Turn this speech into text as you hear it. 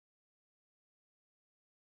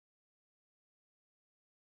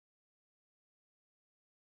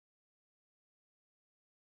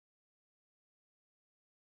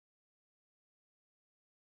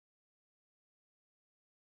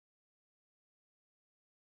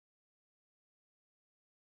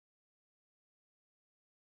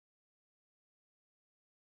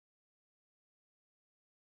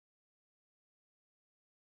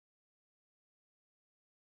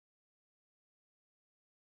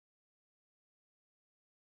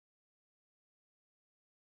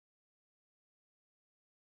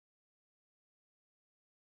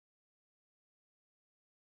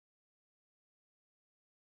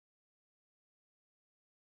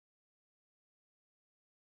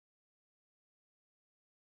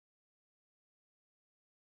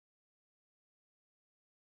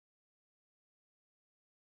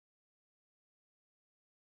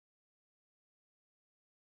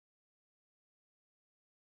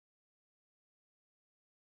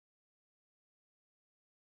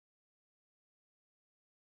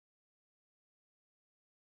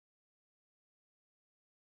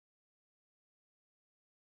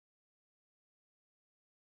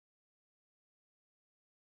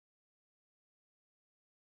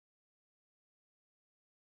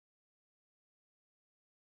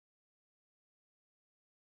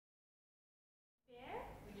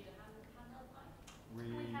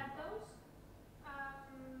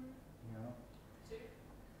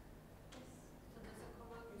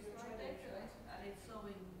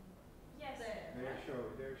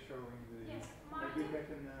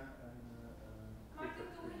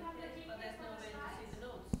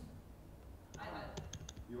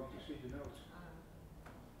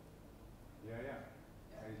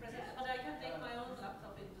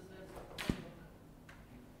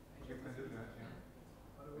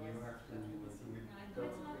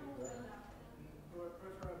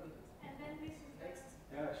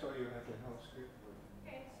you have the whole script working.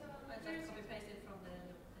 Okay, so I just copy paste it from the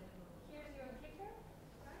here's your clicker,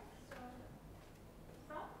 right? So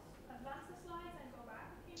front, advance the slides and go back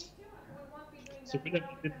if you need to. We won't be doing that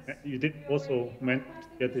now because you did also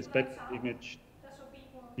get this back image so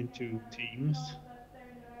people into can, Teams. know that they're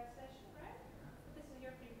in the right session, right? So this is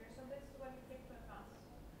your clicker. So this is when you click to advance.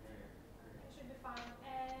 It should be fine.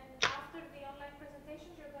 And after the online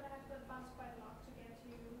presentations, you're going to have to advance quite a lot to get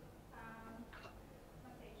to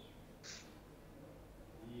Matej.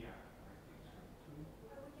 Yeah, I think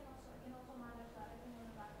so too. I can also manage that, I think, on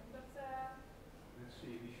the back end. But let's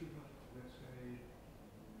see, we should not, let's say,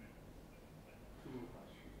 two of us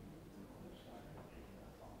should be on the slide in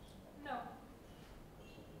advance. no.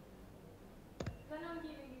 Then I'm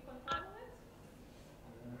giving you control of it.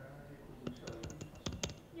 You could do so.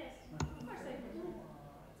 Yes, of course I do.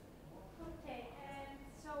 Okay, and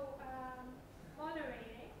so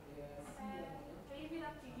moderating, and I leave it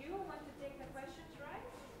up to you when to take the questions, right?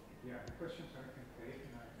 Yeah, the questions I can take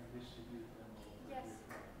and I can distribute them. Yes,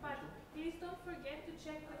 but please don't forget to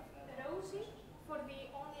check with Rosie for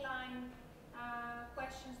the online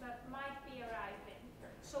questions that might be arriving.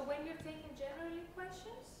 So when you're taking generally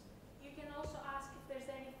questions, you can also ask if there's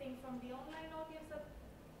anything from the online audience that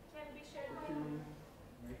can be shared. Could you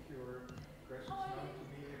make your questions known to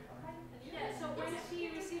me if I'm... Yeah, so when she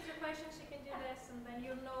receives the question, she can do this, and then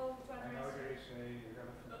you'll know to address. I know there is a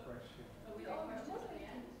relevant question. We will questions at the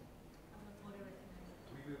end.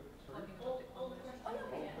 We will, sorry? All the questions. All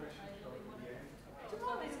questions go to the end.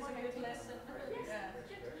 Tomorrow this is a good lesson. Yes, That's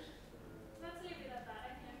best. let's leave it at that.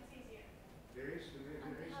 I think it's easier. There is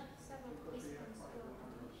several because we have quite a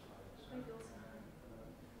number of slides.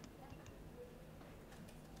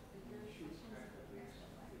 We should have at least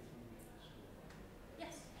 15 minutes.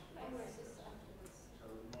 Yes. So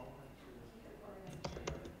the moment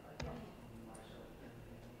I come from myself 10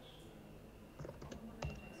 minutes, 15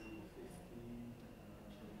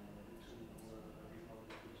 to remote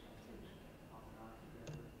presentations, half an hour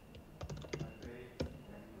together. Matej,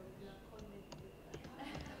 10 minutes.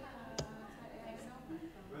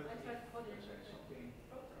 Well, if you say something,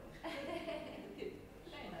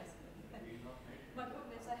 Very nice. we not make My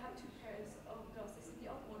problem is I have two pairs of glasses. The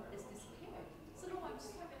other one is disappeared. So now I'm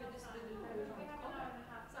stuck with this little pair of We have an hour and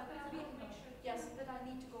a half. So I could really make sure. Yes, but I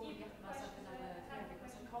need to go and get myself another pair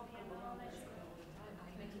because I can't go around with it all the time. I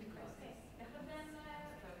make it crazy. But then,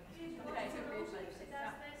 please But I remember agree Rosie, with she you. does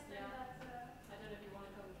Yeah. this, then that. I don't know if you want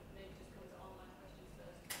to come, maybe just come to online questions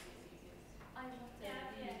first, maybe it's easiest. I want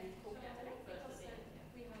to really talk about it because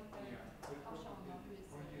we have Ashana who is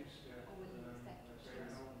point is that, let's say, I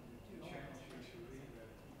know the challenge usually that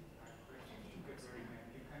questions you get very many.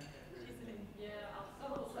 You can get very many. Yeah, I'll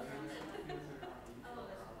So you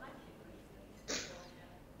filter out the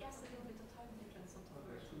yes, a little bit of time difference on top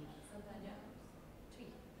of it. And then three.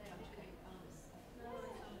 They are okay.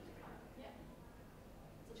 Yeah.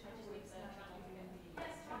 So she just works now.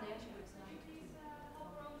 Yes, And they actually works could now. you please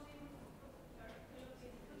help Rosie with,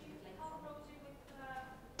 could you help Rosie with the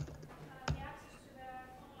access to the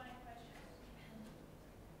online questions?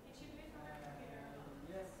 Did she do it from her computer?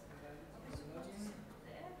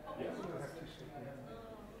 Yeah, we'll have to stick with it.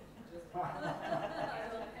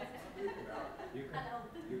 You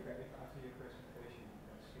can, if after your presentation, you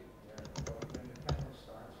can sit there. But when the panel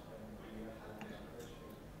starts, then you have to ask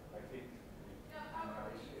questions. I think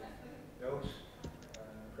those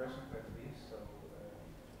present at least, so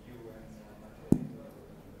you and Matej.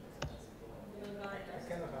 I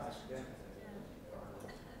cannot ask them.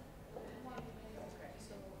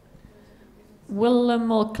 Willem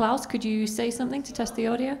or Klaus, could you say something to test the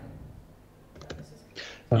audio?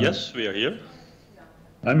 Yes, we are here.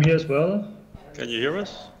 I'm here as well. Can you hear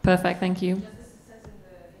us? Perfect, thank you.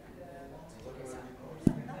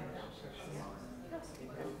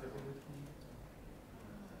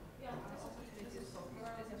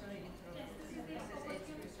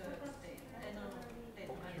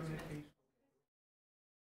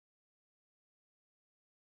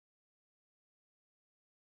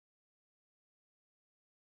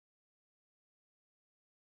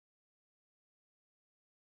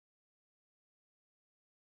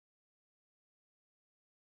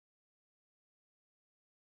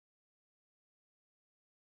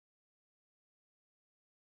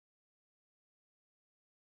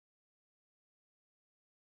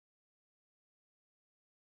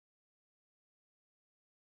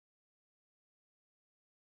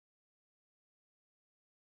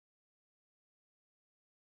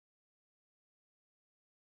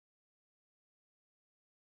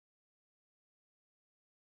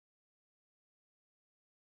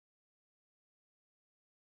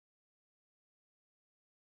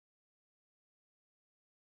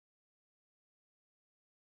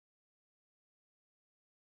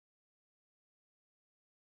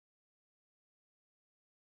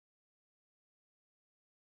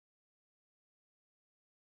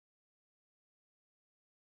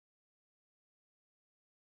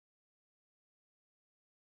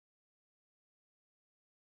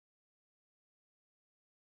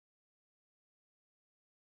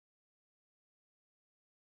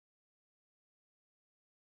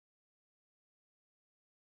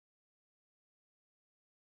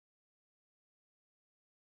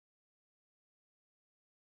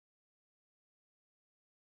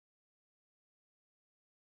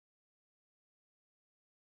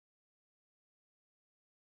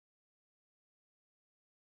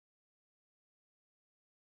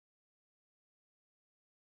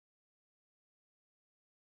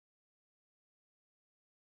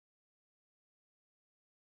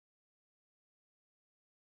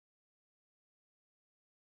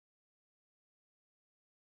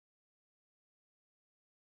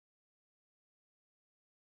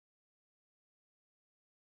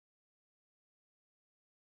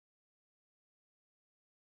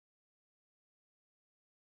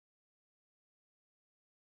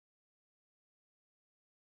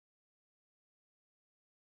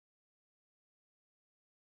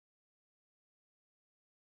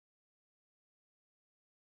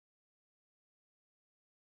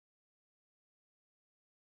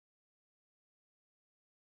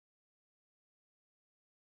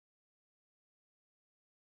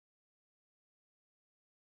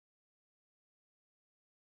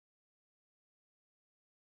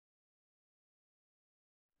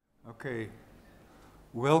 Okay,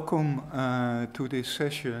 welcome to this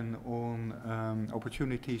session on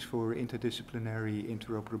opportunities for interdisciplinary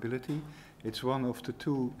interoperability. It's one of the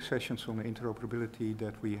two sessions on interoperability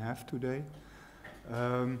that we have today.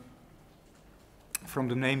 From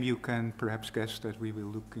the name you can perhaps guess that we will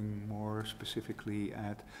be looking more specifically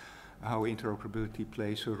at how interoperability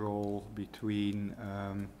plays a role between,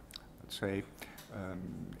 let's say,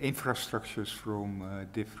 infrastructures from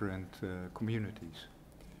different communities.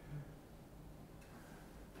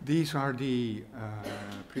 These are the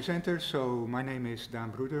presenters. So my name is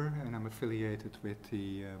Daan Broeder and I'm affiliated with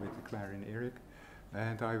the CLARIN Eric.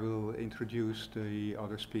 And I will introduce the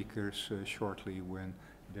other speakers shortly when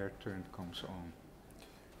their turn comes on.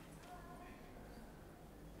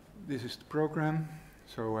 This is the program.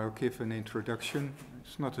 So I'll give an introduction.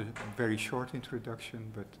 It's not a very short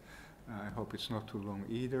introduction, but I hope it's not too long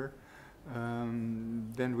either.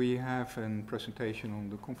 Then we have a presentation on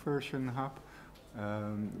the ConversionHub.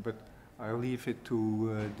 But I'll leave it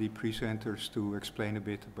to the presenters to explain a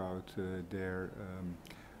bit about their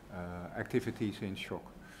activities in SHOCK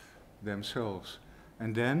themselves.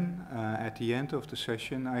 And then at the end of the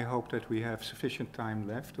session, I hope that we have sufficient time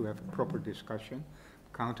left to have a proper discussion,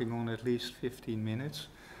 counting on at least 15 minutes.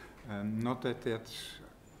 Not that that's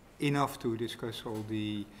enough to discuss all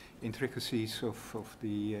the intricacies of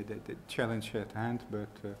the challenge at hand,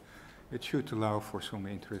 but it should allow for some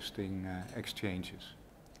interesting exchanges.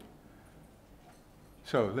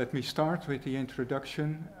 So let me start with the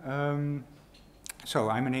introduction. So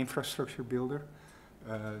I'm an infrastructure builder,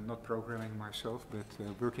 not programming myself, but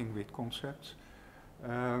working with concepts.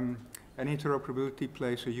 And interoperability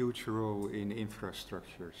plays a huge role in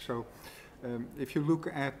infrastructure. So if you look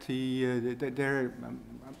at there are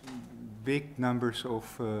big numbers of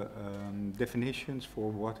definitions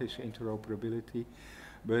for what is interoperability,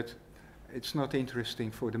 but it's not interesting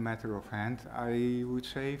for the matter of hand. I would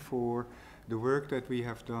say for the work that we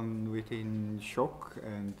have done within SHOCK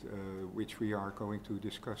and which we are going to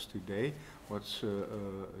discuss today, what's a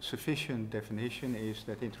sufficient definition is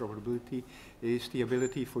that interoperability is the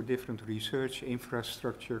ability for different research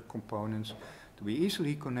infrastructure components to be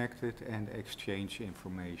easily connected and exchange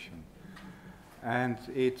information. And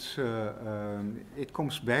it's, it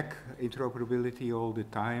comes back, interoperability all the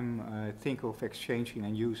time. Think of exchanging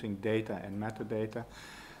and using data and metadata.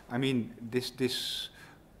 I mean, this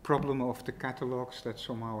problem of the catalogs that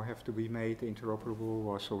somehow have to be made interoperable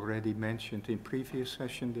was already mentioned in previous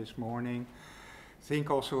session this morning. Think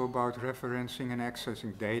also about referencing and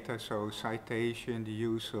accessing data, so citation, the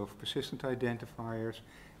use of persistent identifiers,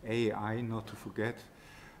 AI, not to forget,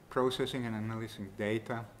 processing and analyzing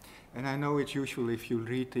data. And I know it's usual if you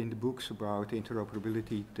read in the books about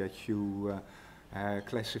interoperability that you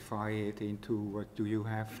classify it into what do you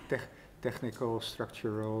have, technical,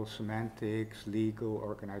 structural, semantics, legal,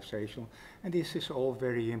 organizational. And this is all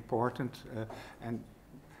very important. And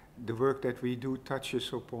the work that we do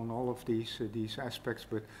touches upon all of these aspects,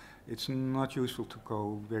 but it's not useful to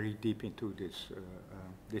go very deep into this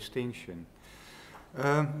distinction.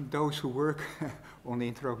 Those who work on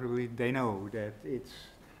interoperability, they know that it's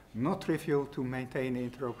not trivial to maintain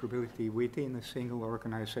interoperability within a single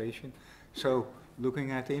organization. So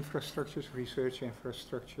looking at infrastructures, research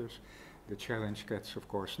infrastructures, the challenge gets, of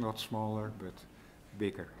course, not smaller, but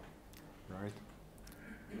bigger, right?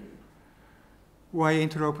 Why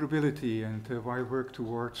interoperability and why work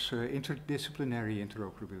towards interdisciplinary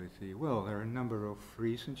interoperability? Well, there are a number of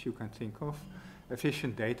reasons you can think of.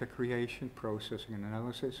 Efficient data creation, processing and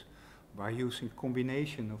analysis by using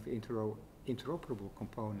combination of interoperable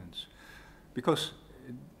components. Because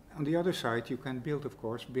on the other side, you can build, of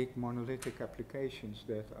course, big monolithic applications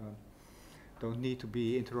that don't need to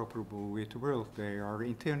be interoperable with the world. They are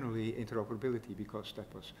internally interoperability because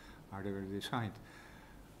that was how they were designed.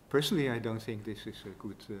 Personally, I don't think this is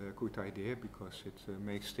a good idea because it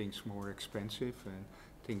makes things more expensive and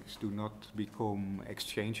things do not become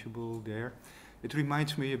exchangeable there. It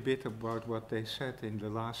reminds me a bit about what they said in the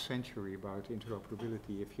last century about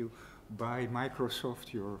interoperability. If you buy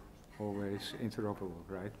Microsoft, you're always interoperable,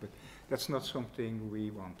 right? But that's not something we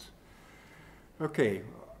want. Okay,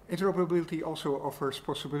 interoperability also offers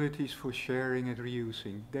possibilities for sharing and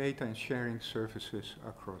reusing data and sharing services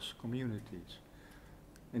across communities.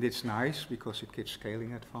 And it's nice because it gives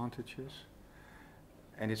scaling advantages.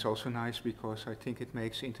 And it's also nice because I think it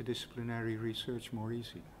makes interdisciplinary research more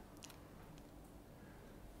easy.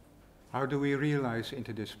 How do we realize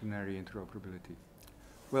interdisciplinary interoperability?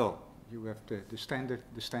 Well, you have the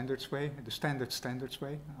standards way,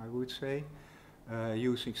 I would say,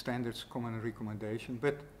 using standards, common recommendation.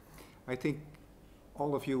 But I think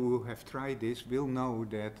all of you who have tried this will know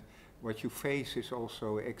that what you face is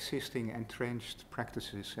also existing entrenched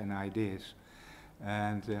practices and ideas.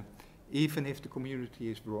 And even if the community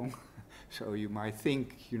is wrong, so you might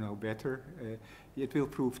think you know better, it will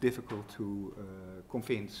prove difficult to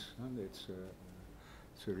convince. It's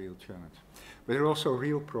a real challenge. But there are also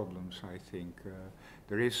real problems, I think.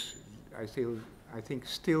 There is, I think,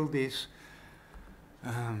 still this,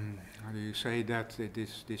 how do you say that,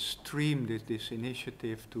 this stream, this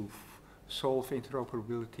initiative to solve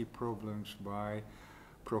interoperability problems by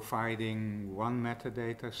providing one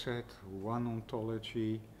metadata set, one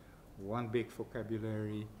ontology, one big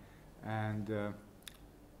vocabulary, and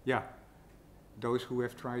yeah, those who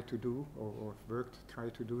have tried to do or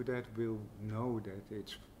tried to do that will know that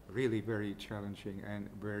it's really very challenging and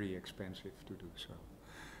very expensive to do so.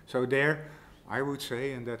 So there, I would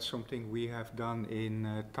say, and that's something we have done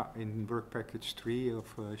in work package 3 of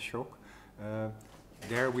SHOCK,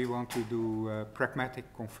 there we want to do pragmatic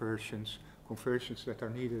conversions that are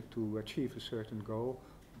needed to achieve a certain goal,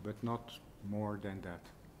 but not more than that.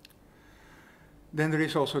 Then there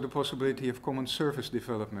is also the possibility of common service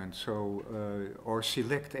development, so or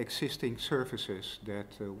select existing services that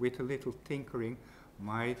with a little tinkering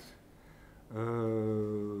might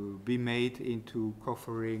be made into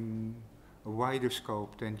covering a wider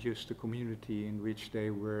scope than just the community in which they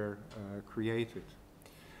were created.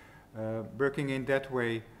 Working in that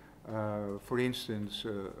way, for instance,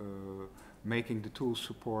 making the tools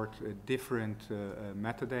support different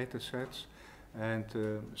metadata sets and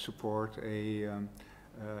support a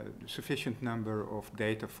sufficient number of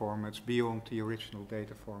data formats beyond the original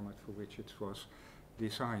data format for which it was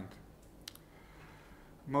designed.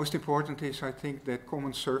 Most important is, I think, that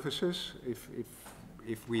common services,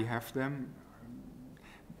 if we have them,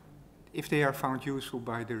 if they are found useful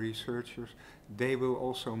by the researchers, they will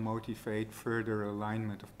also motivate further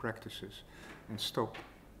alignment of practices and stop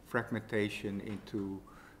fragmentation into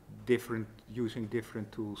using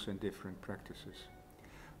different tools and different practices.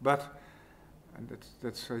 But, and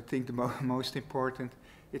that's I think the most important,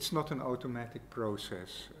 it's not an automatic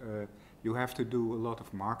process. You have to do a lot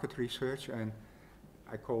of market research, and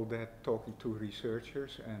I call that talking to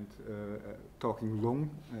researchers and talking long,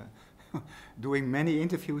 doing many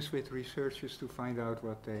interviews with researchers to find out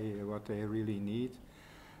what they really need.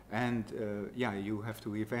 And yeah, you have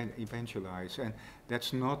to evangelize, and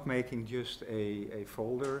that's not making just a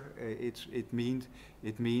folder. It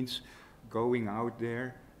means going out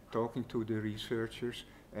there, talking to the researchers,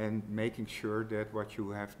 and making sure that what you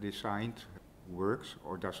have designed works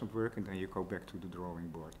or doesn't work, and then you go back to the drawing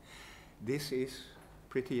board. This is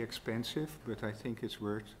pretty expensive, but I think it's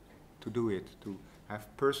worth to do it, to have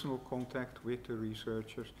personal contact with the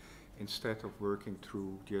researchers instead of working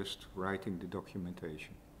through just writing the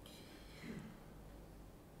documentation.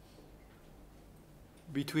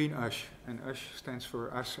 Between us, and us stands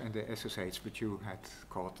for us and the SSH, but you had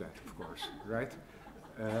caught that, of course, right?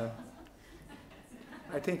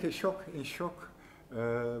 I think in SHOCK,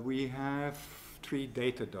 we have 3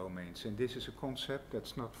 data domains, and this is a concept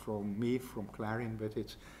that's not from me, from CLARIN, but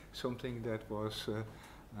it's something that was,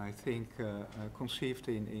 I think, conceived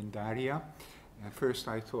in DARIAH. First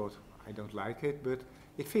I thought, I don't like it, but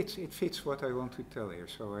it fits what I want to tell here,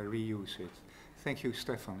 so I reuse it. Thank you,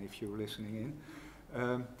 Stefan, if you're listening in.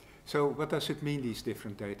 So what does it mean, these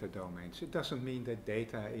different data domains? It doesn't mean that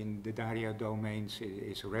data in the DARIAH domains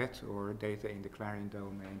is red, or data in the CLARIN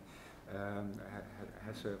domain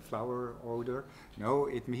has a flower odor. No,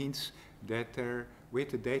 it means that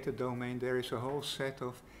with the data domain there is a whole set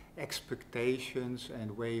of expectations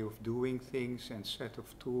and way of doing things and set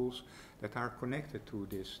of tools that are connected to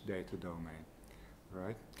this data domain,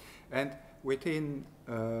 right? And within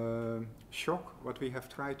SHOCK, what we have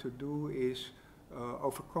tried to do is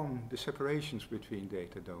overcome the separations between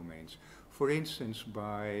data domains. For instance,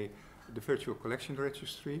 by the virtual collection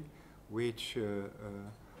registry, which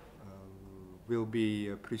will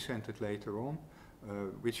be presented later on,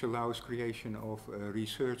 which allows creation of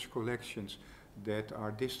research collections that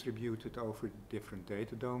are distributed over different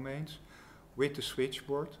data domains, with the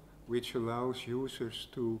Switchboard, which allows users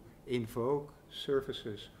to invoke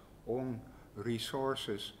services on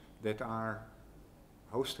resources that are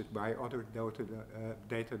hosted by other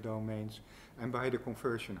data domains, and by the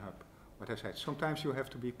ConversionHub. What I said, sometimes you have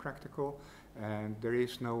to be practical, and there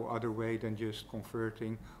is no other way than just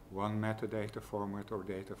converting one metadata format or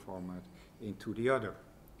data format into the other.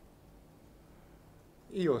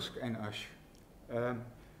 EOSC and us.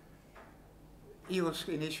 EOSC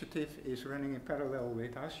initiative is running in parallel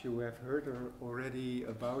with us. You have heard already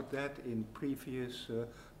about that in previous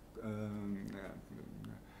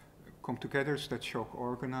come-togethers that SHOC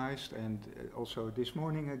organized, and also this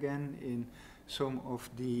morning again in some of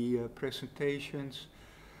the presentations.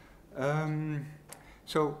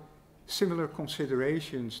 So similar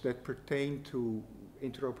considerations that pertain to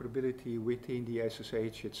interoperability within the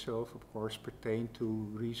SSH itself, of course, pertain to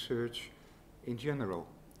research in general.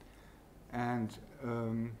 And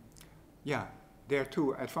yeah, there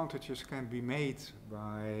too, advantages can be made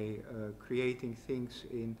by creating things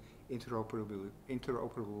in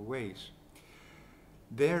interoperable ways.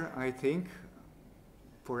 There, I think,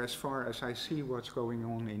 for as far as I see what's going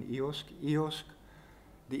on in EOSC,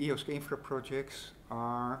 the EOSC infra projects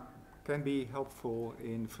can be helpful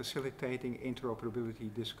in facilitating interoperability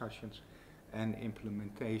discussions and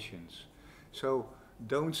implementations. So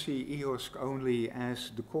don't see EOSC only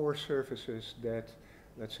as the core services that,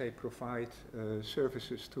 let's say, provide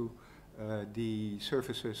services to the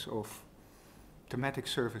services of thematic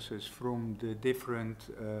services from the different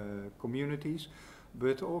communities,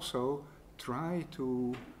 but also try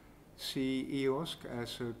to see EOSC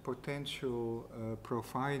as a potential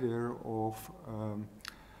provider of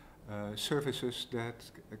services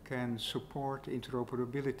that can support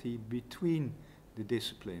interoperability between the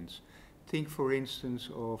disciplines. Think, for instance,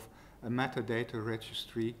 of a metadata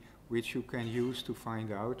registry which you can use to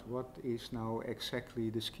find out what is now exactly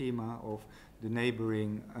the schema of the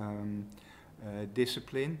neighboring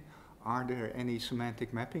discipline. Are there any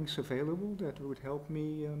semantic mappings available that would help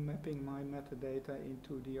me mapping my metadata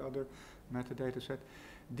into the other metadata set?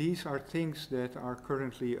 These are things that are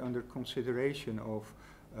currently under consideration of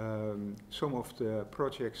some of the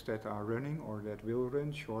projects that are running or that will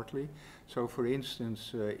run shortly. So for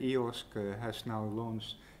instance, EOSC has now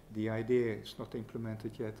launched the idea, it's not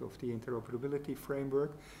implemented yet, of the interoperability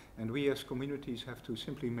framework, and we as communities have to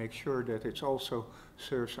simply make sure that it also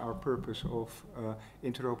serves our purpose of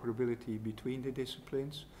interoperability between the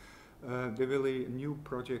disciplines. A new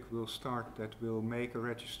project will start that will make a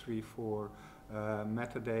registry for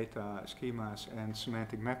metadata, schemas and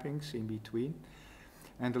semantic mappings in between.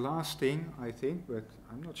 And the last thing, I think, but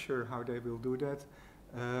I'm not sure how they will do that,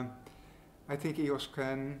 I think EOSC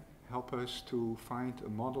can help us to find a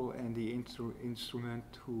model and the instrument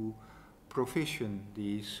to provision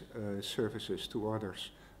these services to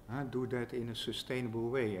others. Do that in a sustainable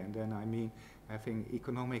way, and then I mean having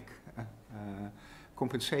economic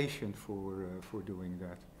compensation for doing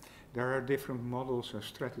that. There are different models and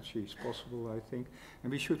strategies possible, I think,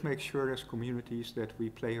 and we should make sure as communities that we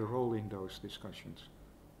play a role in those discussions.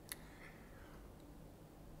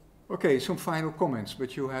 Okay, some final comments,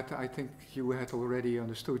 but I think you had already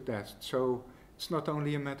understood that. So it's not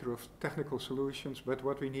only a matter of technical solutions, but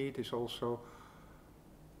what we need is also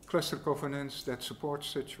cluster governance that supports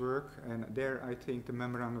such work. And there I think the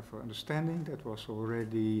memorandum of understanding that was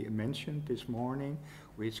already mentioned this morning,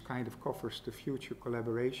 which kind of covers the future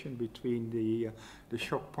collaboration between the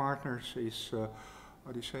SHOC partners, is,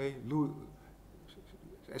 how do you say,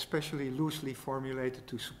 especially loosely formulated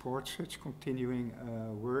to support such continuing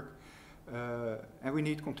work. And we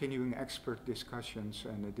need continuing expert discussions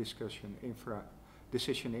and decision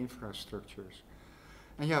infrastructures.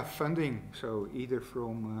 And yeah, funding, so either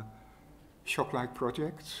from SHOC-like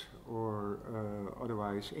projects or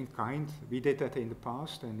otherwise in kind. We did that in the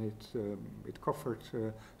past, and it covered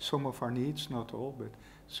some of our needs, not all, but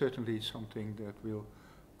certainly something that will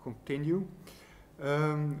continue.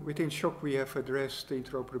 Within SHOC we have addressed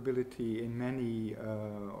interoperability in many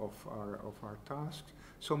of our tasks.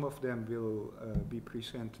 Some of them will be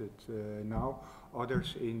presented now,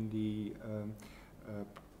 others in the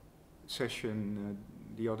session,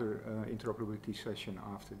 the other interoperability session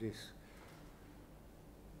after this.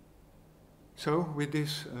 So with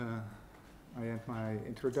this I end my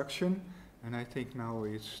introduction, and I think now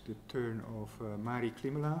it's the turn of Mari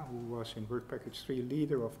Kleemola, who was in Work Package 3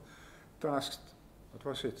 leader of tasks. What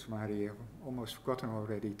was it, Mari? I've almost forgotten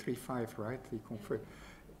already. 3.5, right?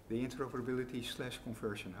 The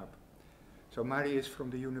interoperability/ConversionHub. So Mari is from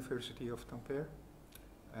the University of Tampere,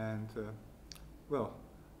 and well.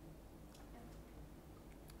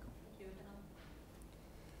 Thank you, Daan.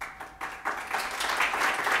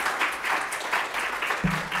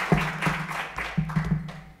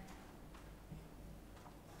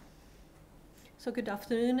 So good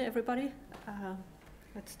afternoon, everybody.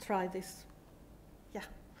 Let's try this.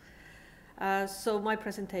 Yeah. So my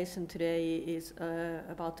presentation today is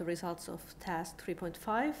about the results of task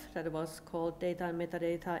 3.5 that was called Data and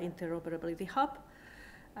Metadata Interoperability Hub.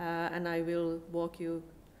 And I will walk you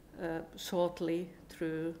shortly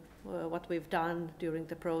through what we've done during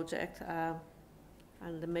the project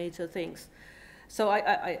and the major things. So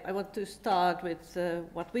I want to start with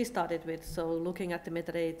what we started with, so looking at the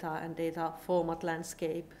metadata and data format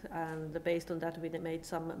landscape, and based on that we made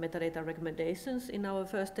some metadata recommendations in our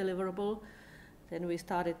first deliverable. Then we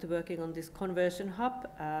started working on this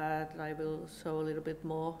ConversionHub that I will show a little bit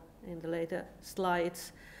more in the later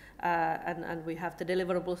slides. And we have the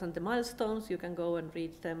deliverables and the milestones. You can go and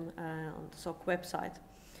read them on the SOC website.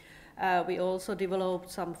 We also developed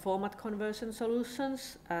some format conversion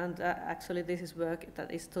solutions, and actually this is work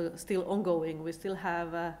that is still ongoing. We still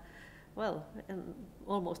have, well,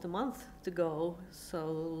 almost a month to go, so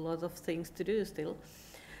a lot of things to do still.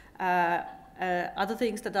 Other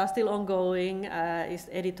things that are still ongoing is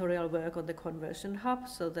editorial work on the ConversionHub,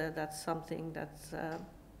 so that's something that's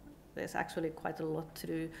there's actually quite a lot to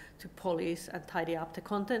do to polish and tidy up the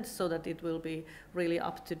content so that it will be really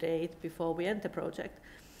up to date before we end the project.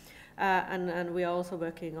 And we are also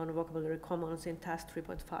working on vocabulary commons in task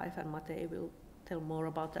 3.5, and Matej will tell more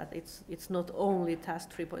about that. It's not only task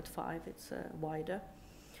 3.5, it's wider.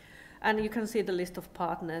 And you can see the list of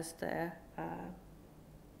partners there.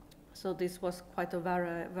 So this was quite a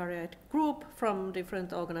varied group from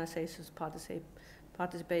different organizations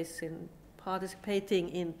participating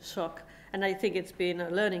in SOC. And I think it's been a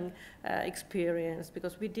learning experience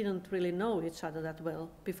because we didn't really know each other that well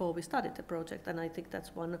before we started the project. And I think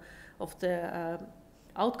that's one of the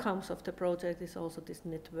outcomes of the project is also this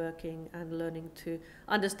networking and learning to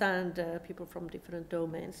understand people from different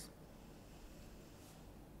domains.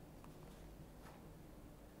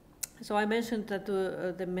 So I mentioned that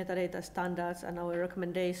the metadata standards and our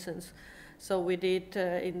recommendations. So we did,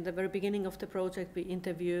 in the very beginning of the project, we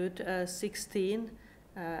interviewed 16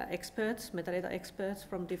 experts, metadata experts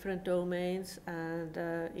from different domains and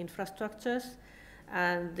infrastructures.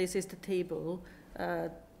 And this is the table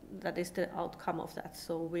that is the outcome of that.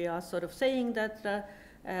 So we are sort of saying that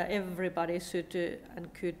everybody should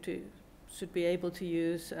should be able to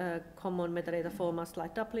use common metadata formats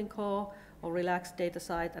like Dublin Core or relaxed data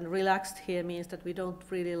site. And relaxed here means that we don't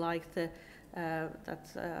really like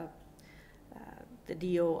the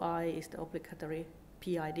DOI is the obligatory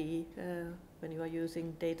PID when you are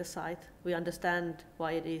using data site. We understand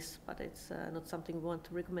why it is, but it's not something we want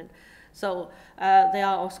to recommend. So there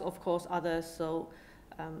are also, of course, others. So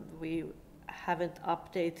we haven't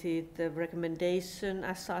updated the recommendation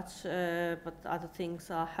as such, but other things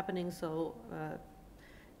are happening. So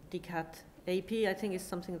DCAT AP, I think, is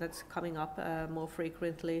something that's coming up more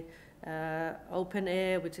frequently.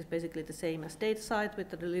 OpenAir, which is basically the same as DataSite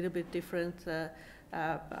with a little bit different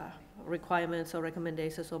requirements or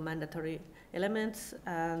recommendations or mandatory elements.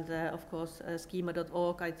 And of course,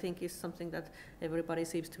 schema.org, I think, is something that everybody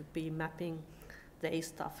seems to be mapping their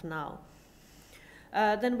stuff now.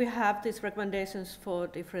 Then we have these recommendations for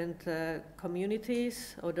different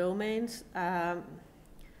communities or domains. And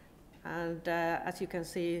as you can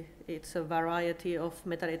see, it's a variety of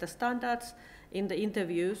metadata standards. In the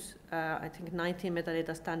interviews, I think 19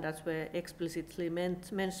 metadata standards were explicitly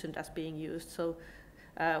mentioned as being used. So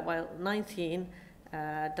while 19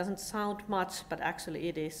 doesn't sound much, but actually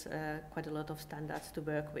it is quite a lot of standards to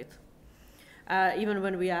work with. Even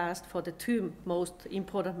when we asked for the 2 most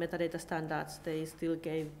important metadata standards, they still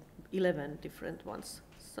gave 11 different ones.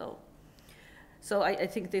 So I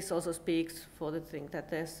think this also speaks for the thing that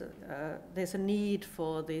there's a need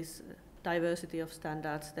for this diversity of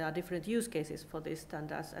standards. There are different use cases for these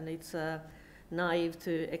standards, and it's naive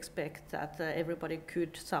to expect that everybody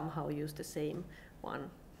could somehow use the same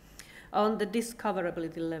one. On the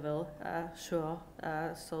discoverability level, sure.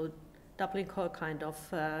 So Dublin Core kind of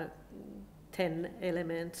 10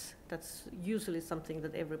 elements. That's usually something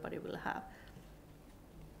that everybody will have.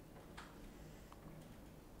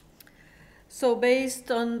 So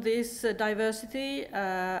based on this diversity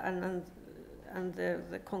and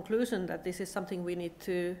the conclusion that this is something we need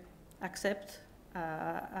to accept,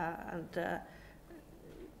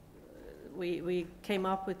 we came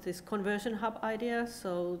up with this ConversionHub idea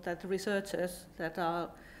so that researchers that are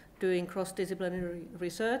doing cross-disciplinary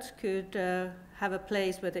research could have a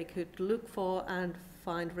place where they could look for and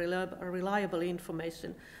find reliable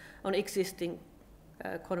information on existing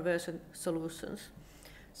conversion solutions.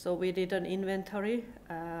 So we did an inventory,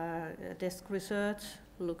 desk research,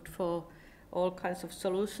 looked for all kinds of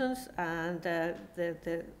solutions, and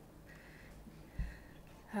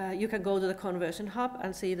you can go to the ConversionHub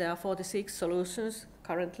and see there are 46 solutions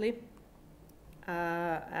currently,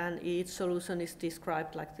 and each solution is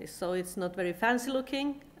described like this. So it's not very fancy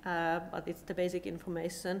looking, but it's the basic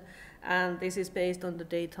information, and this is based on the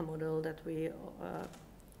data model that we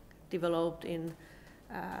developed in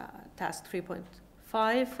task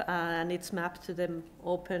 3.5, and it's mapped to the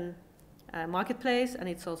open marketplace, and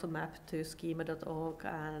it's also mapped to schema.org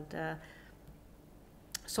and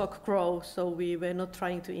SOC Grow, so we were not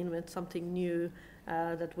trying to invent something new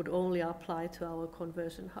that would only apply to our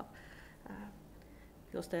ConversionHub,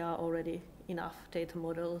 because there are already enough data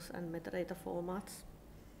models and metadata formats.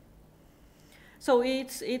 So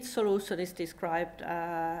each solution is described,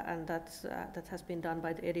 and that has been done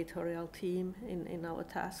by the editorial team in our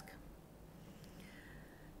task.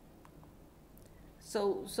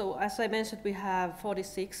 So as I mentioned, we have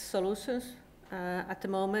 46 solutions at the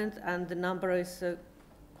moment, and the number is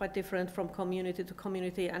quite different from community to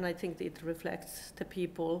community, and I think it reflects the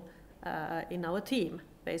people in our team,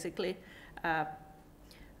 basically.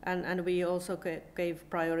 And we also gave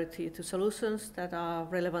priority to solutions that are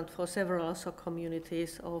relevant for several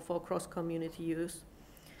sub-communities or for cross-community use,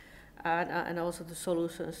 and also the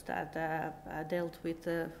solutions that dealt with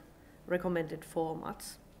the recommended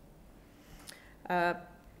formats. I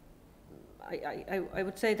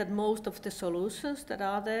would say that most of the solutions that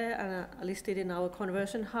are there and are listed in our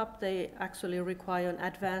ConversionHub, they actually require an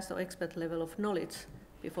advanced or expert level of knowledge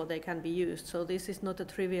before they can be used. So this is not a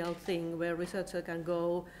trivial thing where researchers can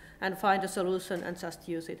go and find a solution and just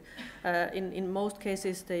use it. In most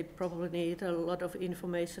cases, they probably need a lot of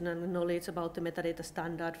information and knowledge about the metadata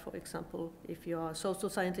standard. For example, if you are a social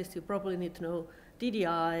scientist, you probably need to know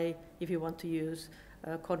DDI if you want to use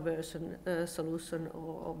a conversion solution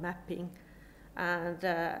or mapping. And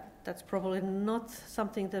that's probably not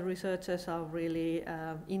something that researchers are really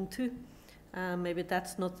into. Maybe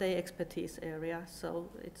that's not their expertise area, so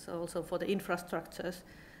it's also for the infrastructures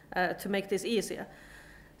to make this easier.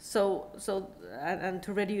 And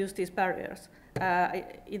to reduce these barriers.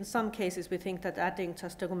 In some cases, we think that adding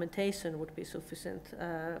just documentation would be sufficient,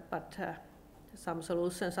 but some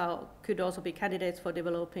solutions could also be candidates for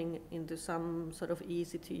developing into some sort of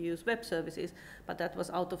easy-to-use web services, but that was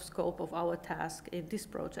out of scope of our task in this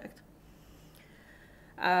project.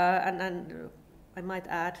 And I might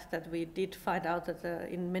add that we did find out that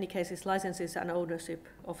in many cases licenses and ownership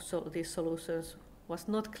of these solutions was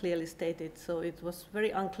not clearly stated, so it was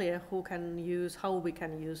very unclear who can use, how we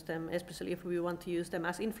can use them, especially if we want to use them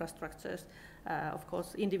as infrastructures. Of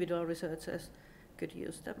course, individual researchers could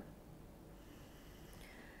use them.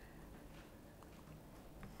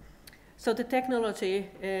 So the technology,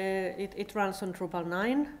 it runs on Drupal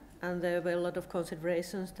 9, and there were a lot of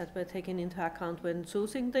considerations that were taken into account when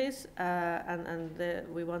choosing this,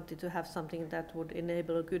 we wanted to have something that would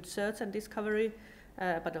enable a good search and discovery,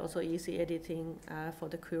 but also easy editing for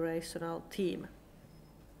the curational team.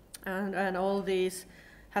 And all this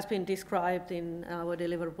has been described in our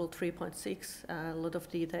deliverable 3.6, a lot of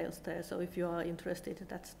details there, so if you are interested,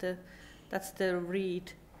 that's the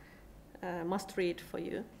read, must read for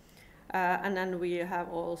you. And then we have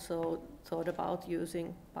also thought about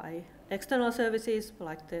using by external services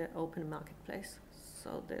like the open marketplace.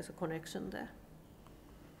 So there's a connection there.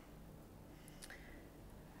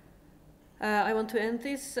 I want to end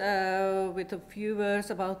this with a few words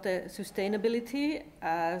about the sustainability.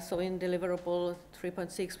 So in deliverable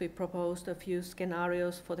 3.6, we proposed a few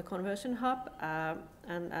scenarios for the ConversionHub,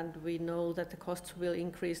 and we know that the costs will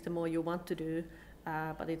increase the more you want to do,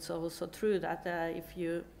 but it's also true that if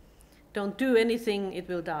you don't do anything, it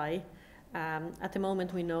will die. At the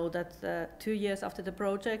moment, we know that 2 years after the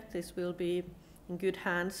project, this will be in good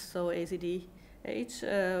hands. So ACDH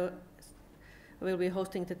will be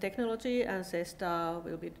hosting the technology, and CESSDA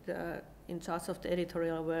will be in charge of the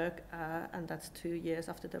editorial work, and that's 2 years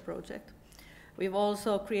after the project. We've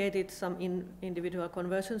also created some individual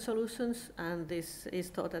conversion solutions, and this is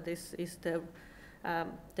thought that this is the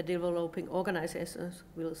developing organizations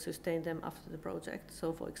will sustain them after the project.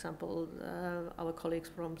 So, for example, our colleagues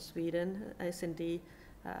from Sweden, SSH,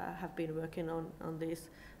 have been working on these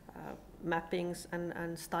mappings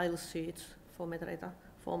and style sheets for metadata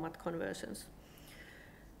format conversions.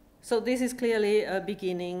 So this is clearly a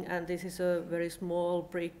beginning, and this is a very small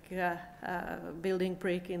brick, building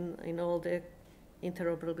brick in all the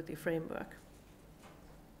interoperability framework.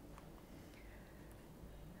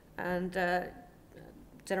 And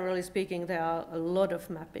generally speaking, there are a lot of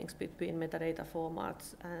mappings between metadata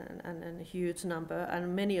formats and a huge number,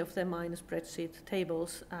 and many of them are in spreadsheet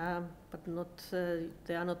tables, but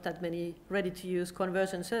there are not that many ready-to-use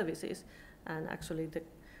conversion services, and actually the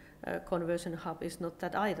ConversionHub is not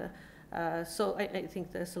that either. So I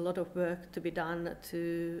think there's a lot of work to be done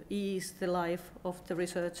to ease the life of the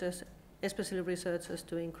researchers, especially researchers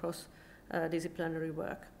doing cross-disciplinary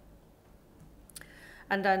work.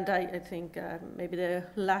 And I think maybe the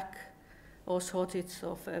lack or shortage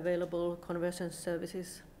of available conversion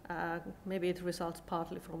services Maybe it results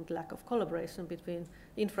partly from the lack of collaboration between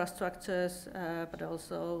infrastructures, but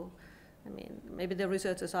also, I mean, maybe the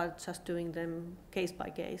researchers are just doing them case by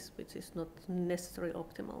case, which is not necessarily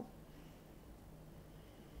optimal.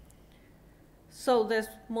 So there's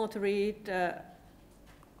more to read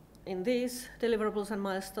in these deliverables and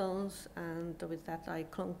milestones, and with that I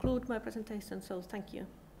conclude my presentation, so thank you.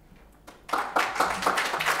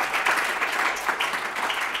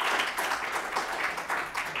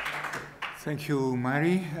 Thank you,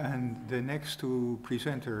 Mari. And the next two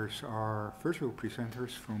presenters are virtual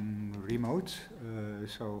presenters from remote.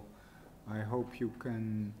 So I hope you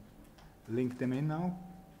can link them in now.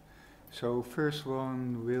 So first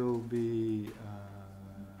one will be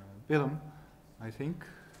Willem, I think.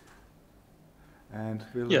 And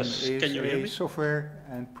Willem Yes, is can you hear a me? software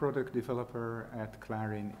and product developer at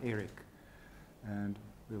CLARIN Eric. And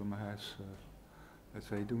Willem has, let's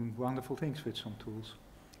say, doing wonderful things with some tools.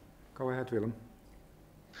 Go ahead, Willem.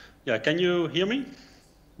 Yeah, can you hear me?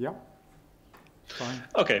 Yeah, fine.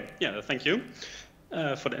 Okay, yeah, thank you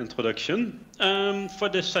for the introduction. For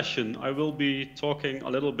this session, I will be talking a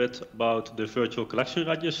little bit about the virtual collection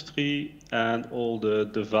registry and all the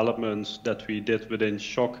developments that we did within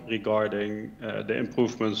SHOC regarding the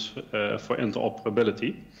improvements for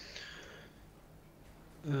interoperability.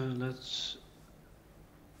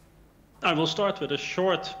 I will start with a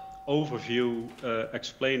short overview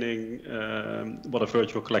explaining what a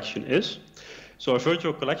virtual collection is. So a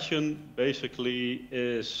virtual collection basically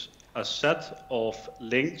is a set of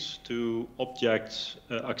links to objects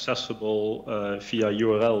accessible via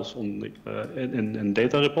URLs on the, in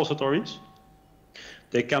data repositories.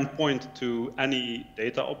 They can point to any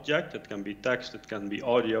data object. It can be text, it can be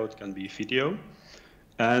audio, it can be video.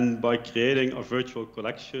 And by creating a virtual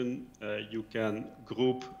collection, you can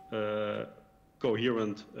group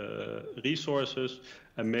coherent resources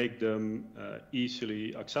and make them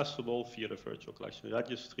easily accessible via the virtual collection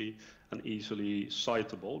registry and easily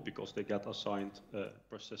citable because they get assigned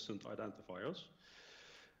persistent identifiers.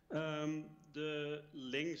 The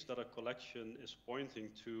links that a collection is pointing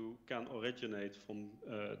to can originate from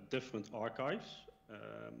different archives.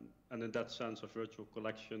 And in that sense, a virtual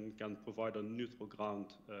collection can provide a neutral ground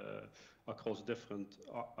across different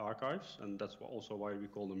archives. And that's also why we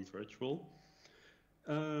call them virtual.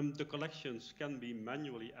 The collections can be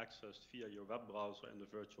manually accessed via your web browser in the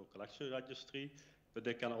virtual collection registry, but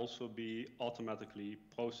they can also be automatically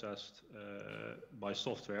processed by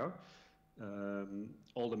software.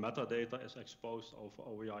 All the metadata is exposed over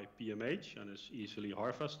OEAW PMH and is easily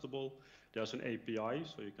harvestable. There's an API,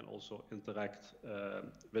 so you can also interact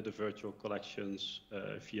with the virtual collections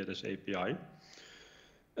via this API.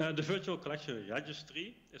 The virtual collection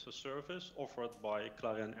registry is a service offered by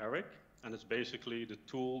CLARIN Eric, and it's basically the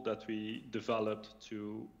tool that we developed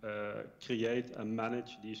to create and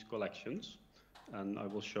manage these collections. And I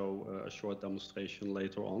will show a short demonstration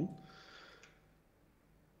later on.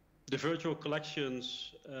 The virtual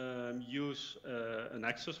collections use an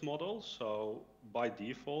access model. So by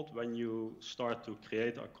default, when you start to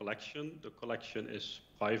create a collection, the collection is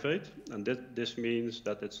private. And this means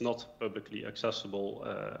that it's not publicly accessible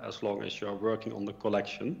as long as you are working on the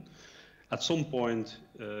collection. At some point,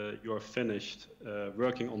 you are finished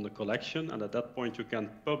working on the collection, and at that point, you can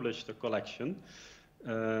publish the collection.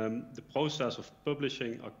 The process of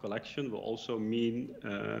publishing a collection will also mean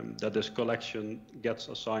that this collection gets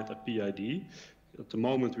assigned a PID. At the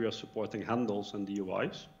moment, we are supporting handles and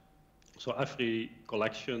DOIs. So every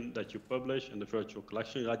collection that you publish in the virtual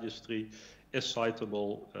collection registry is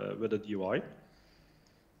citable with a DOI.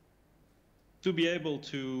 To be able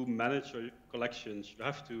to manage your collections, you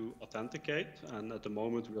have to authenticate, and at the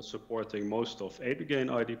moment we are supporting most of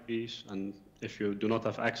AidRegain IDPs, and if you do not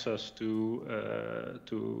have access to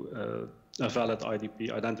a valid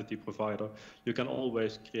IDP identity provider, you can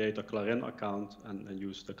always create a CLARIN account and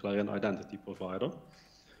use the CLARIN identity provider.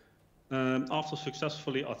 After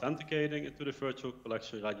successfully authenticating into the virtual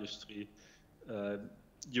collection registry,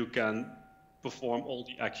 you can perform all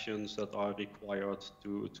the actions that are required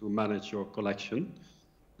to manage your collection.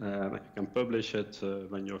 You can publish it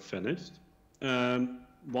when you're finished.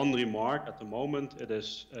 One remark, at the moment it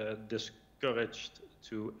is discouraged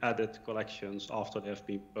to edit collections after they have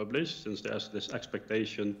been published, since there's this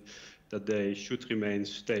expectation that they should remain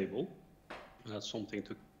stable. That's something to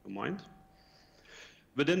keep in mind.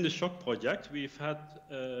 Within the SHOC project, we've had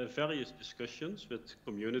various discussions with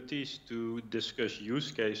communities to discuss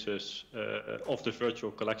use cases of the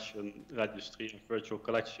virtual collection registry and virtual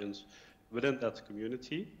collections within that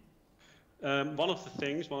community. One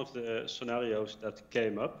of the scenarios that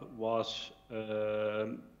came up was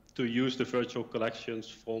to use the virtual collections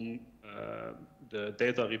from the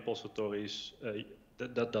data repositories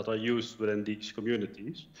that are used within these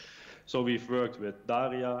communities. So we've worked with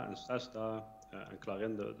DARIAH and CESSDA and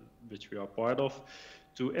CLARIN, which we are part of,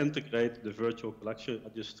 to integrate the virtual collection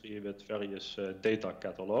registry with various data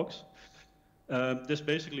catalogs. This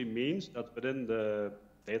basically means that within the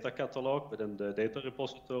data catalog, within the data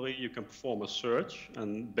repository, you can perform a search,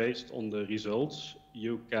 and based on the results,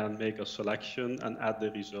 you can make a selection and add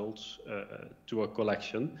the results to a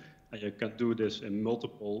collection. And you can do this in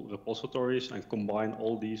multiple repositories and combine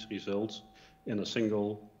all these results in a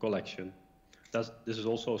single collection. This is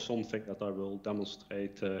also something that I will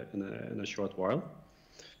demonstrate in a short while.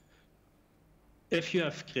 If you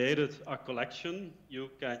have created a collection, you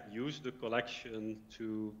can use the collection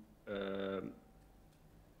to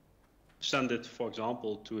send it, for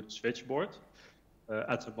example, to the Switchboard.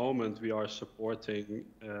 At the moment, we are supporting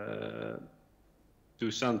to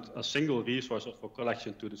send a single resource of a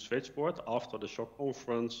collection to the Switchboard. After the shock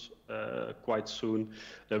conference, quite soon,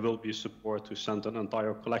 there will be support to send an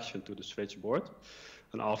entire collection to the Switchboard.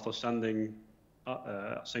 And after sending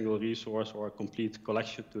a single resource or a complete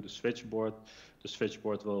collection to the Switchboard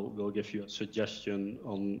will give you a suggestion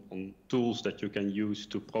on tools that you can use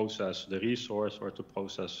to process the resource or to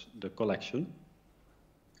process the collection.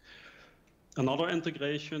 Another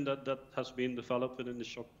integration that has been developed within the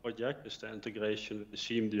SHOCK project is the integration with the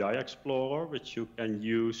CMDI Explorer, which you can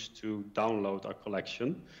use to download a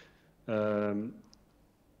collection.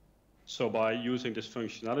 So by using this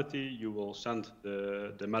functionality, you will send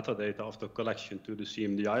the metadata of the collection to the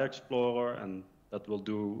CMDI Explorer, and that will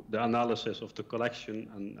do the analysis of the collection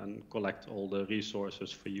and collect all the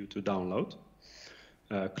resources for you to download.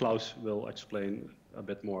 Claus will explain a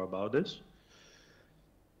bit more about this.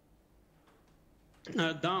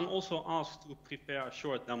 Daan also asked to prepare a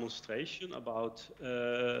short demonstration about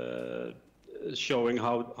showing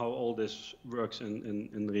how all this works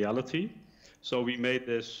in reality. So we made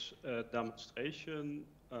this demonstration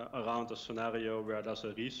around a scenario where there's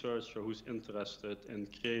a researcher who's interested in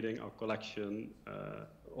creating a collection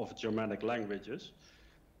of Germanic languages.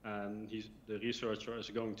 And the researcher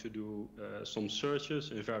is going to do some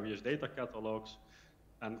searches in various data catalogs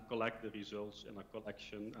and collect the results in a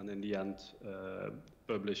collection, and in the end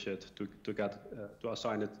publish it to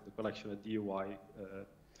assign it to the collection at DOI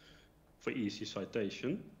for easy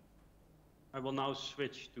citation. I will now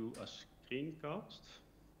switch to a screencast.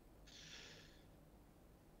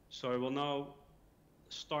 So I will now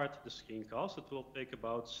start the screencast. It will take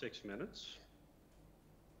about 6 minutes.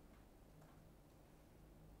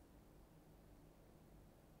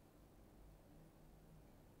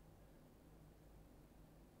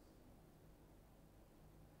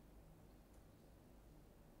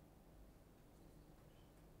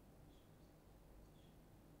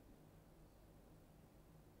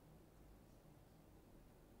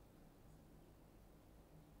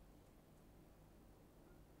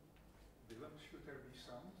 Willem, should there be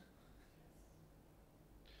sound?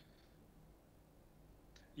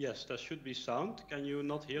 Yes, there should be sound. Can you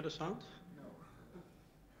not hear the sound?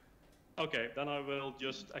 No. Okay, then I will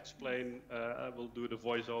just explain. I will do the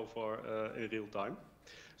voiceover in real time.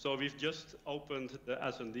 So we've just opened the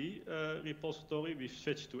S&D repository. We've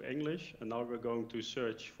switched to English, and now we're going to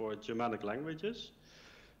search for Germanic languages.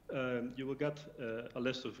 You will get a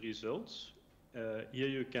list of results. Here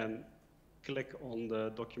you can click on the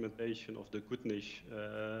documentation of the Gutnish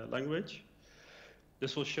language.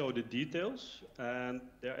 This will show the details, and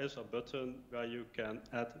there is a button where you can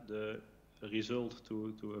add the result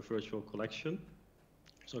to a virtual collection.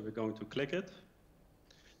 So we're going to click it.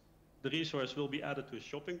 The resource will be added to a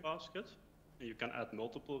shopping basket, and you can add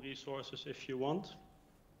multiple resources if you want.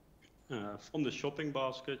 From the shopping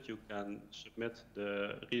basket, you can submit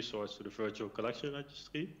the resource to the virtual collection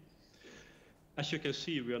registry. As you can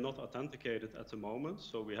see, we are not authenticated at the moment,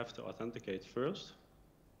 so we have to authenticate first.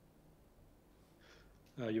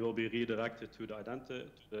 You will be redirected to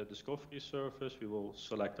the discovery service. We will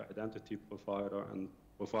select the identity provider and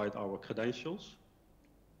provide our credentials.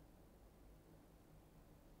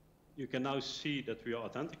 You can now see that we are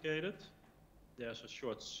authenticated. There's a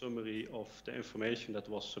short summary of the information that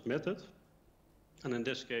was submitted. And in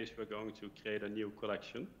this case, we're going to create a new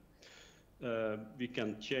collection. We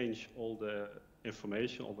can change all the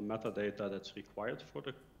information, all the metadata that's required for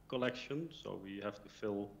the collection. So we have to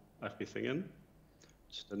fill everything in.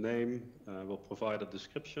 It's the name, we'll provide a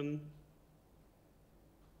description,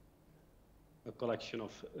 a collection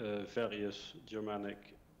of various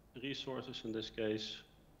Germanic resources in this case.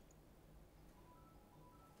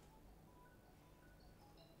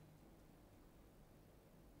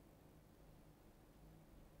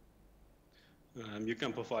 You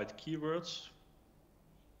can provide keywords.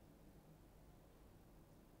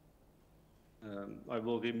 I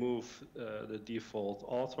will remove the default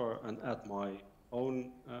author and add my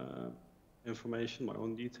own information, my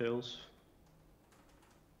own details.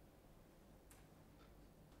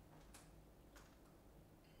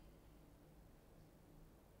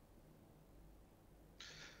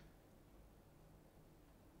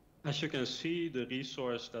 As you can see, the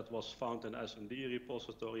resource that was found in SSD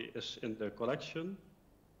repository is in the collection.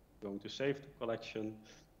 I'm going to save the collection.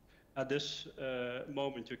 At this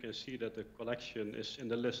moment, you can see that the collection is in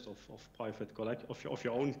the list of private of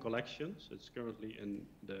your own collections. It's currently in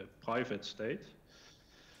the private state.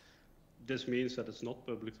 This means that it's not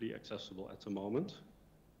publicly accessible at the moment.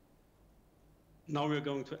 Now we're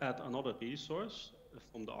going to add another resource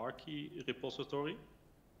from the RKey repository.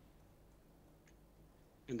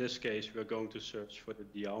 In this case, we're going to search for the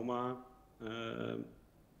DARIAH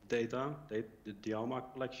data, the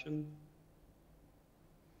DARIAH collection.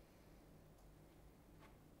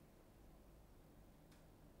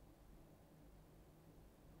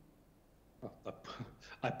 Oh,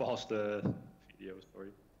 I paused the video,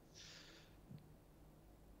 sorry.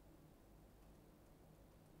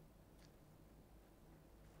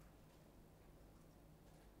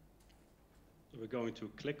 So we're going to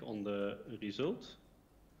click on the result.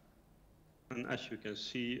 And as you can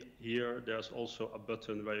see here, there's also a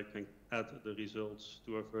button where you can add the results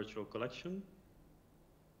to a virtual collection.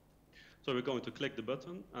 So we're going to click the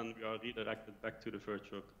button and we are redirected back to the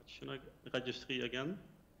virtual collection registry again.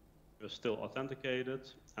 We're still authenticated,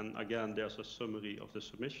 and again, there's a summary of the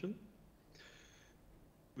submission.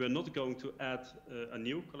 We're not going to add a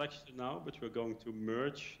new collection now, but we're going to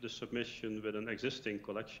merge the submission with an existing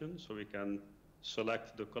collection. So we can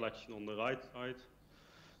select the collection on the right side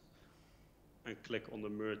and click on the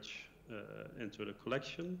merge into the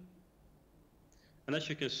collection. And as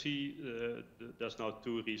you can see, there's now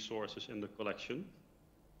 2 resources in the collection.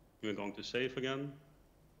 We're going to save again.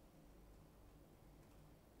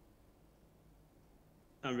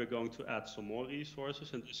 And we're going to add some more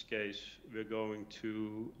resources. In this case, we're going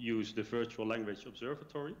to use the Virtual Language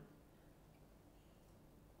Observatory.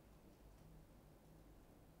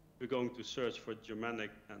 We're going to search for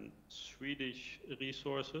Germanic and Swedish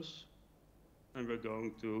resources. And we're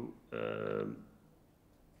going to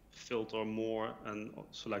filter more and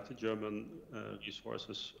select the German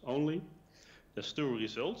resources only. There's 2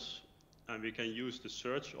 results, and we can use the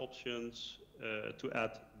search options to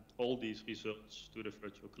add all these results to the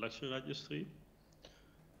virtual collection registry.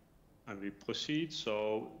 And we proceed.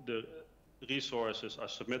 So the resources are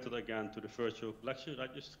submitted again to the virtual collection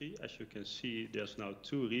registry. As you can see, there's now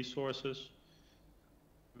 2 resources.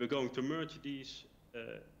 We're going to merge these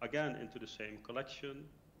again into the same collection.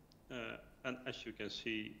 And as you can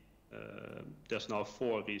see, there's now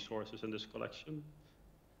 4 resources in this collection.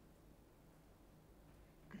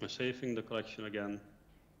 We're saving the collection again.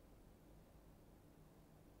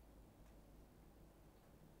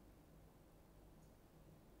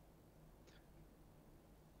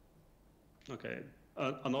 Okay,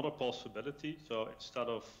 another possibility, so instead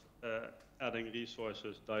of adding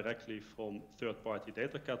resources directly from third-party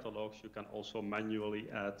data catalogs, you can also manually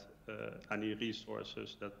add any resource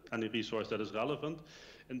that is relevant.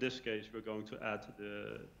 In this case, we're going to add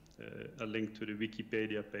a link to the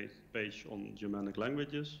Wikipedia page on Germanic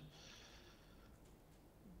languages.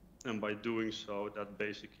 And by doing so, that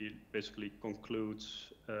basically concludes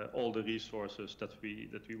all the resources that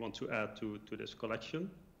we want to add to this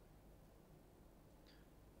collection.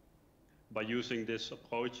 By using this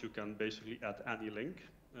approach, you can basically add any link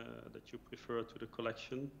that you prefer to the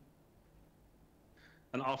collection.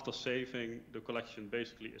 And after saving, the collection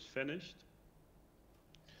basically is finished.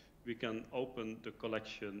 We can open the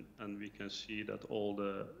collection and we can see that all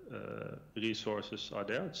the resources are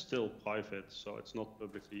there. It's still private, so it's not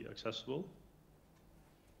publicly accessible.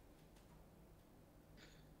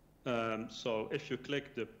 So if you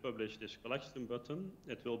click the Publish this collection button,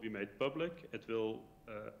 it will be made public. It will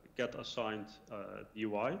get assigned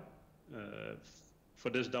UI. For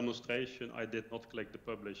this demonstration, I did not click the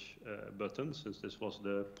Publish button, since this was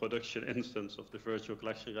the production instance of the virtual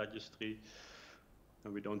collection registry,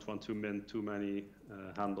 and we don't want to mint too many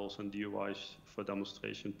handles and DUIs for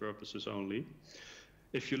demonstration purposes only.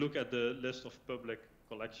 If you look at the list of public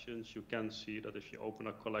collections, you can see that if you open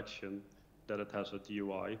a collection, that it has a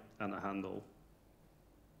DUI and a handle.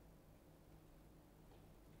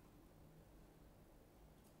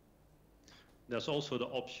 There's also the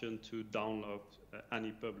option to download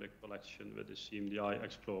any public collection with the CMDI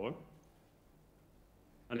Explorer.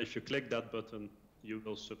 And if you click that button, you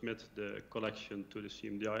will submit the collection to the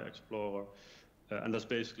CMDI Explorer And that's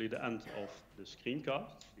basically the end of the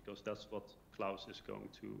screencast, because that's what Claus is going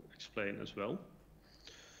to explain as well.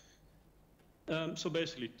 So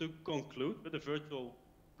basically, to conclude with the virtual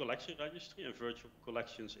collection registry and virtual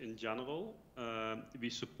collections in general, we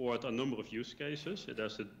support a number of use cases.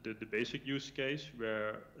 There's the basic use case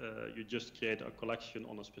where you just create a collection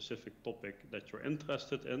on a specific topic that you're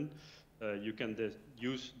interested in. You can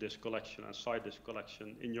use this collection and cite this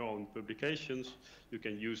collection in your own publications. You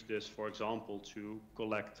can use this, for example, to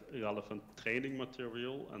collect relevant training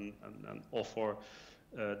material and offer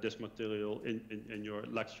this material in your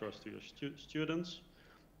lectures to your students.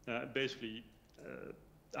 Basically,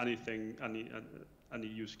 anything, any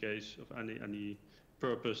use case of any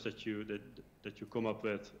purpose that you come up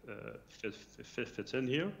with fits in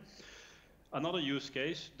here. Another use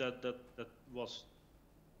case that was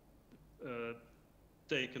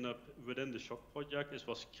taken up within the SHOCK project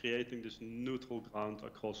was creating this neutral ground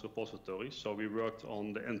across repositories. So we worked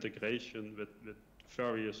on the integration with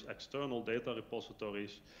various external data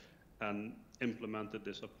repositories and implemented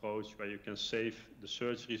this approach where you can save the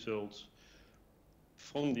search results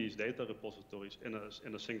from these data repositories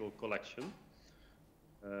in a single collection.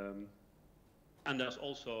 And there's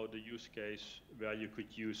also the use case where you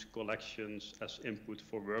could use collections as input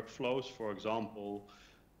for workflows, for example,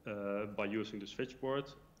 by using the Switchboard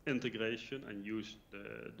integration and use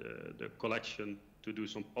the collection to do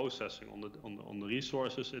some processing on the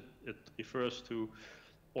resources it refers to,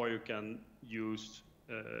 or you can use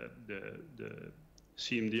the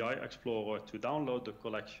CMDI Explorer to download the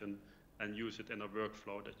collection and use it in a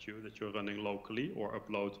workflow that you're running locally or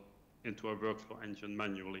upload into a workflow engine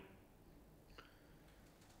manually.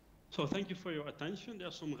 So thank you for your attention.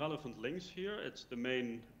 There's some relevant links here. It's the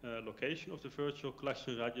main location of the virtual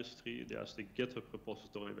collection registry. There's the GitHub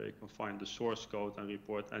repository where you can find the source code and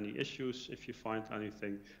report any issues if you find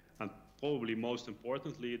anything. And probably most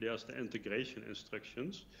importantly, there's the integration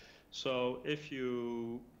instructions. So if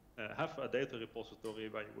you have a data repository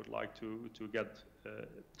where you would like to get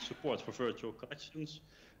support for virtual collections,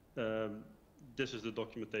 this is the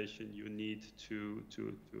documentation you need to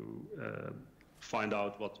find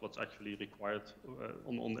out what's actually required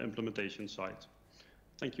on the implementation side.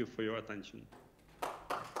 Thank you for your attention.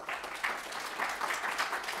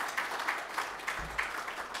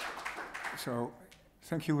 So,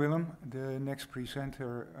 thank you, Willem. The next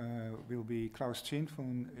presenter will be Claus Zinn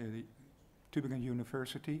from Tübingen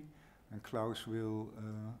University, and Claus will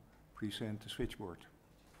present the Switchboard.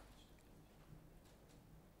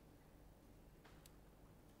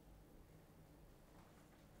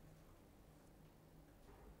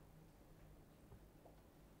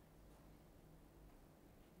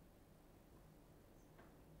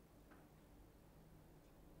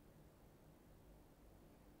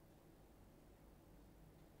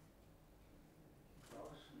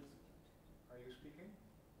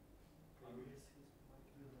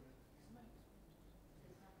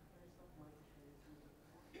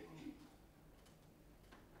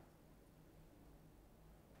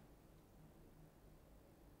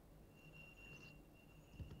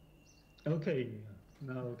 Okay,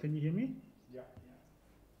 now can you hear me? Yeah.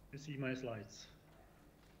 You see my slides.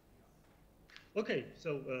 Okay,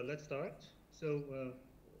 so let's start. So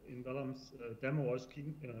in Willem's demo or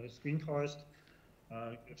screencast,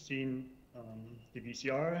 you've seen the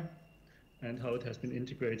VCR and how it has been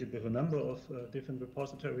integrated with a number of different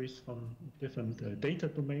repositories from different data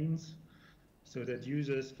domains, so that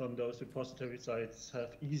users from those repository sites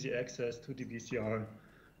have easy access to the VCR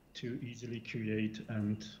to easily create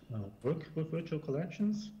and work with virtual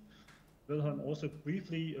collections. Wilhelm also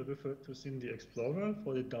briefly referred to Zinn the Explorer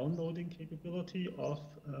for the downloading capability of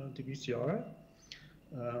the VCR.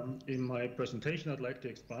 In my presentation, I'd like to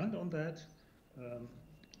expand on that,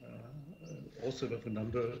 also with a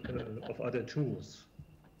number of other tools.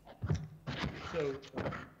 So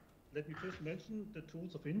let me first mention the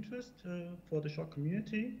tools of interest for the SHOCK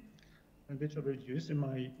community, and which I will use in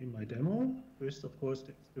my demo. First, of course,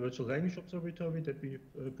 the Virtual Language Observatory that we've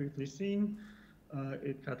briefly seen.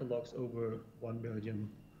 It catalogs over 1 million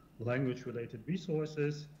language-related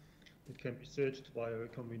resources. It can be searched via a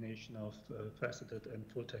combination of faceted and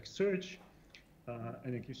full-text search,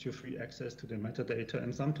 and it gives you free access to the metadata.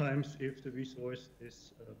 And sometimes, if the resource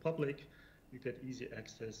is public, you get easy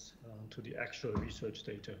access to the actual research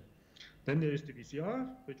data. Then there is the VCR,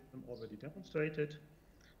 which I'm already demonstrated.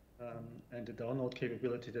 And the download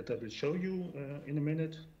capability that I will show you in a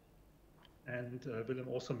minute. And Willem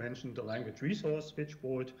also mentioned the language resource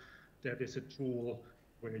Switchboard. That is a tool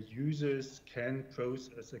where users can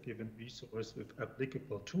process a given resource with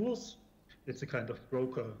applicable tools. It's a kind of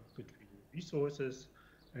broker between resources,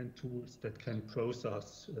 and tools that can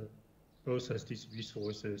process these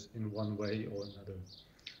resources in one way or another.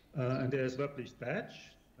 And there's published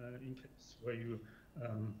batch in case where you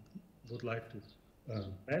would like to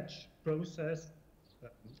batch process a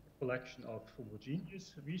collection of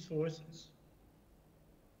homogeneous resources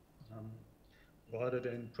rather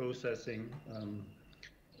than processing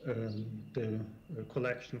the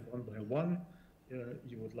collection one by one.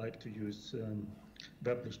 You would like to use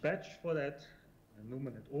published batch for that,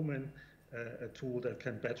 Numen and Omen, a tool that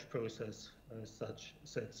can batch process such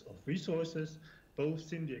sets of resources. Both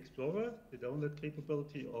CIMD Explorer, the download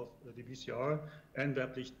capability of the VCR, and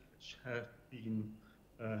published batch have been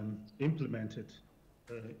implemented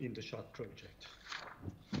in the SHOC project.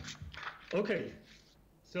 Okay,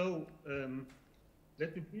 so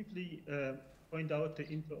let me briefly point out the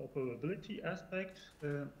interoperability aspect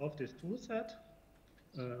of this tool set.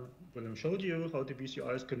 Willem showed you how the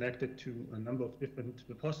VCR is connected to a number of different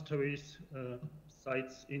repositories,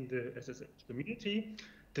 sites in the SSH community.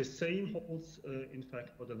 The same holds, in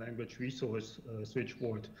fact, for the language resource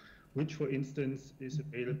switchboard, which, for instance, is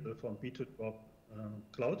available from B2Drop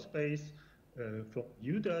cloud space, from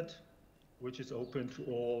UDAT, which is open to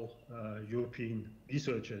all European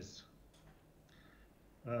researchers.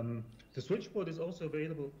 The switchboard is also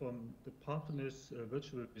available from the partner's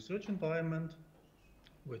virtual research environment,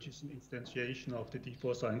 which is an instantiation of the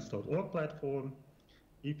d4science.org platform.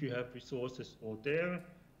 If you have resources stored there,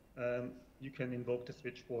 you can invoke the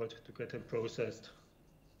switchboard to get them processed,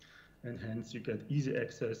 and hence you get easy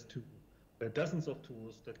access to dozens of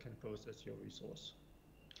tools that can process your resource.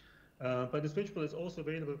 But the switchboard is also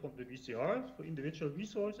available from the VCR for individual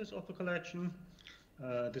resources of the collection.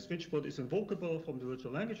 The switchboard is invocable from the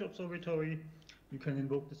Virtual Language Observatory. You can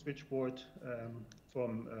invoke the switchboard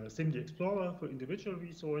from CIMD Explorer for individual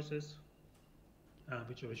resources,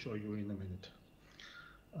 which I will show you in a minute.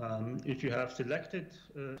 If you have selected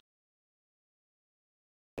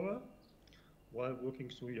Explorer while working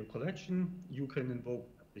through your collection, you can invoke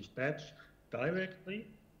this batch directly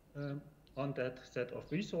on that set of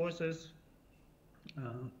resources.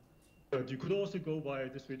 But you could also go via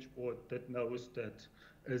the switchboard that knows that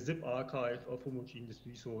a zip archive of homogeneous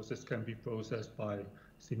resources can be processed by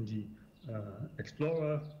CIMD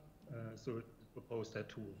Explorer, so it proposed that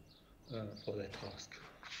tool for that task.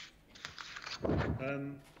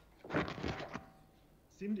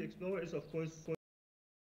 CIMD Explorer is, of course,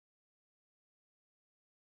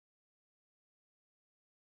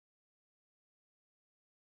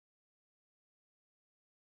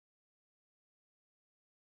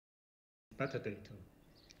 metadata.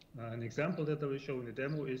 An example that I will show in the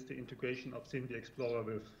demo is the integration of CIMD Explorer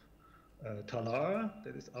with DARIAH,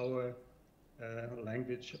 that is our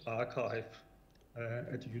language archive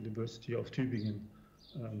at the University of Tübingen.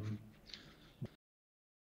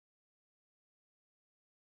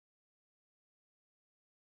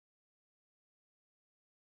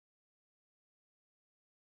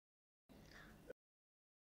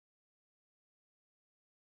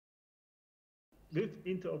 With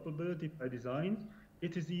interoperability by design,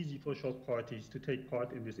 it is easy for SHOC parties to take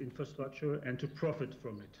part in this infrastructure and to profit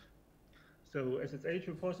from it. So SSH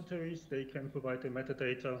repositories, they can provide the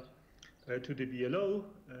metadata to the BLO.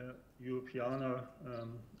 Europeana,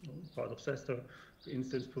 part of CESSDA, for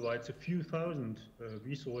instance, provides a few thousand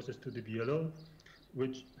resources to the BLO,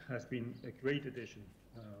 which has been a great addition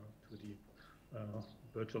to the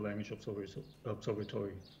Virtual Language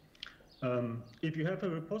Observatory. If you have a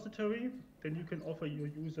repository, then you can offer your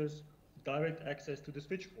users direct access to the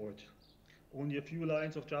switchboard. Only a few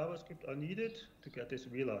lines of JavaScript are needed to get this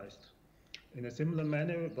realized. In a similar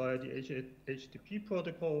manner, via the HTTP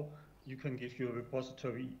protocol, you can give your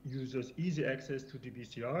repository users easy access to the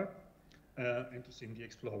VCR and to CIMD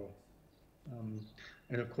Explorer.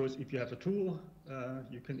 And of course, if you have a tool,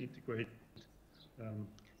 you can integrate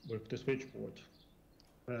with the switchboard.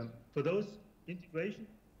 For those integrations,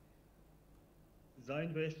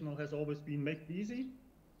 design rationale has always been make it easy.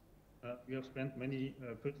 We have spent many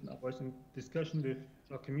hours in discussion with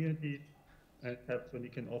our community, and perhaps when we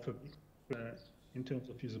can offer in terms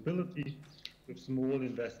of usability with small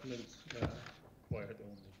investments required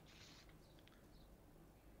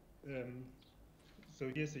only. So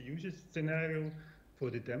here's a user scenario for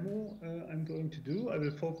the demo I'm going to do. I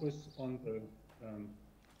will focus on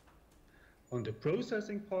the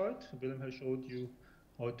processing part. Willem has showed you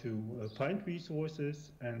how to find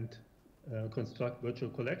resources and construct virtual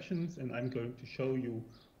collections, and I'm going to show you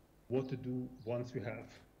what to do once we have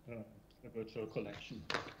a virtual collection.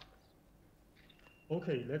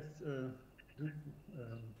 Okay, let's do.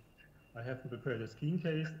 I have prepared a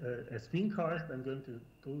screencast. I'm going to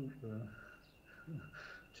go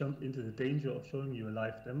jump into the danger of showing you a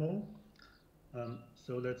live demo.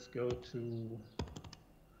 So let's go to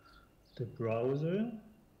the browser.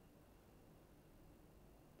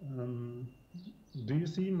 Do you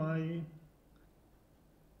see my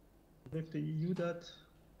with the EU that?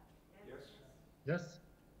 Yes. Yes?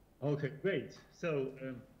 Okay, great. So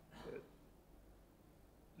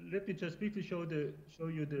let me just briefly show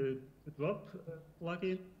you the drop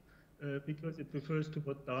plugin because it refers to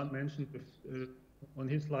what Daan mentioned with, on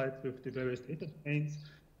his slides with the various data domains,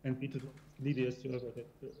 and B2B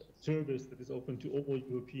service that is open to all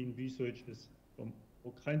European researchers from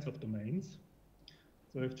all kinds of domains.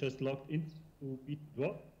 So I've just logged into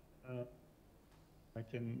B2Drop. I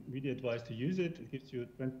can really advise to use it. It gives you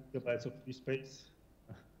 20 gigabytes of free space.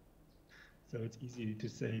 So it's easy to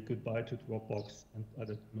say goodbye to Dropbox and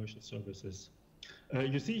other commercial services.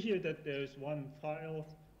 You see here that there's one file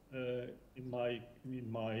in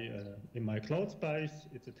my cloud space.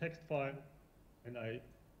 It's a text file, and I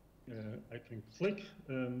can click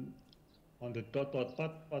on the ...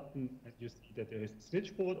 button, and you see that there is a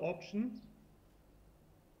switchboard option.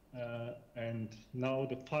 And now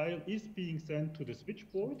the file is being sent to the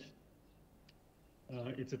switchboard.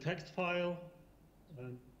 It's a text file,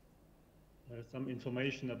 some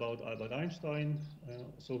information about Albert Einstein.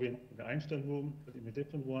 So we're not in the Einstein room, but in a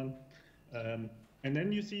different one. And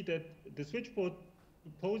then you see that the switchboard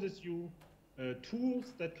proposes you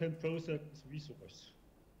tools that can process this resource.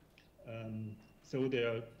 So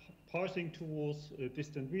there are parsing tools,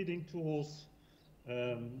 distant reading tools,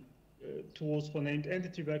 tools for named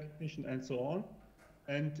entity recognition, and so on.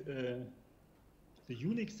 And the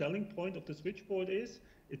unique selling point of the switchboard is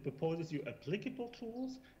it proposes you applicable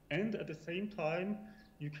tools, and at the same time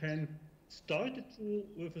you can start a tool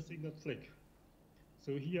with a single click.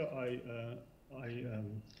 So here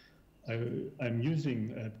I'm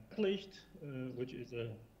using Blicht, which is a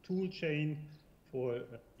tool chain for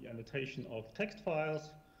the annotation of text files.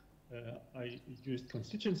 I used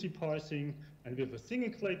constituency parsing, and with a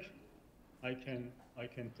single click I can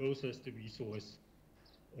process the resource.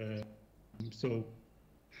 So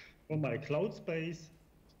from my cloud space,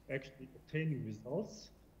 actually obtaining results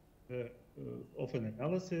of an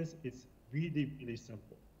analysis, it's really, really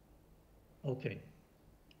simple. Okay.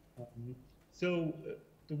 So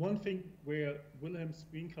the one thing where Willem's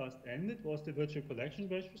screencast ended was the virtual collection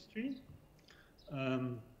registry.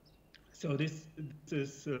 So this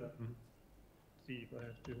is, see if I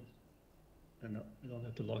have to. No, I don't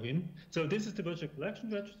have to log in. So this is the virtual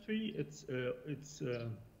collection registry.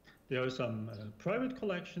 There are some private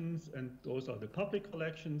collections, and those are the public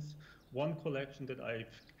collections. One collection that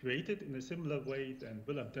I've created in a similar way than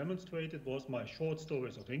Willem demonstrated was my short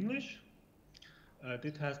stories of English.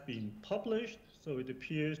 It has been published, so it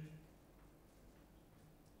appears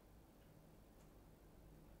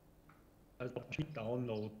as a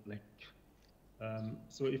download link.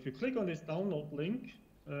 So if you click on this download link,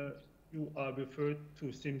 you are referred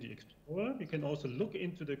to SIMD Explorer. You can also look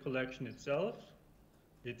into the collection itself.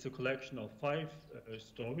 It's a collection of 5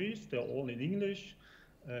 stories. They're all in English.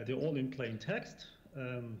 They're all in plain text.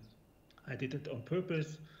 I did it on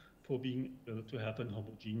purpose for being able to have an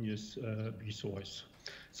homogeneous resource.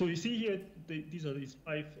 So you see here, these are these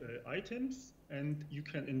 5 items, and you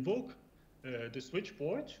can invoke the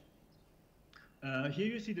switchboard. Here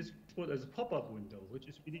you see the switchboard as a pop-up window, which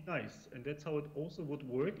is really nice. And that's how it also would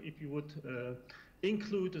work if you would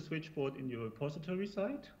include the switchboard in your repository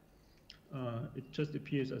site. It just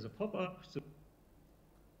appears as a pop-up. So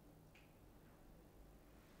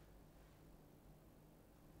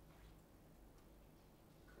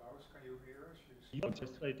Klaus, can you hear us?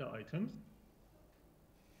 just later items.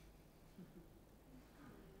 It's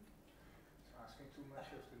asking too much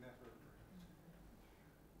of the network.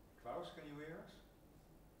 Klaus, can you hear us?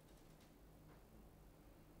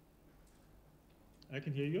 I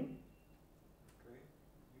can hear you. Okay,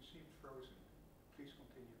 you seem frozen. Please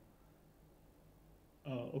continue.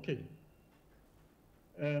 Okay.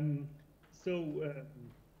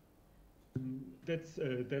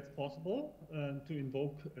 That's possible to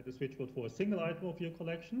invoke the switchboard for a single item of your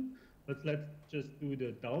collection. But let's just do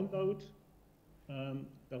the download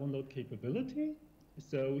capability.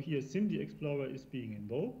 So here SIMD Explorer is being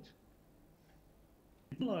invoked.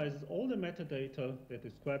 It analyzes all the metadata that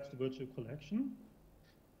describes the virtual collection,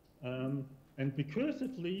 and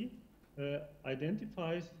recursively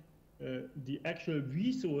identifies the actual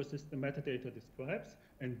resources the metadata describes,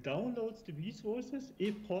 and downloads the resources,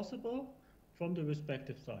 if possible, from the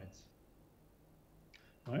respective sites.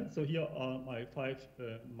 All right, so here are my five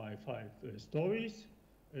stories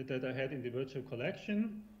that I had in the virtual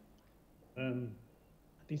collection.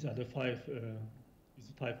 These are the 5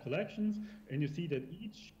 these 5 collections, and you see that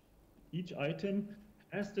each item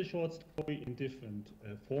has the short story in different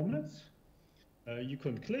formats. You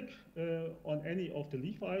can click on any of the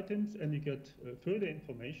leaf items and you get further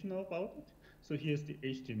information about it. So here's the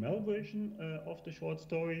HTML version of the short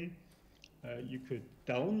story. You could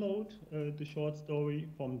download the short story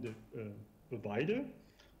from the provider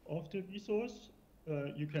of the resource.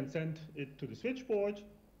 You can send it to the Switchboard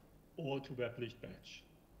or to Published Batch.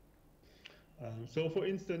 So for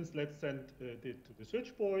instance, let's send it to the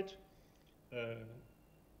Switchboard.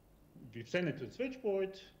 We've sent it to the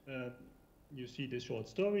Switchboard. You see the short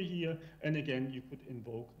story here, and again, you could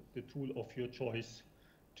invoke the tool of your choice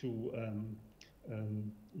to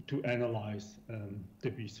analyze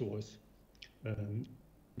the resource.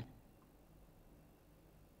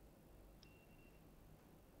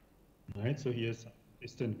 Right, so here's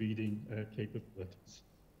instant reading capabilities.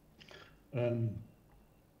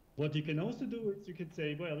 What you can also do is you could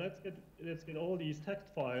say, well, let's get all these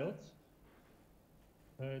text files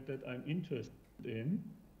that I'm interested in,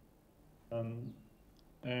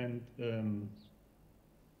 and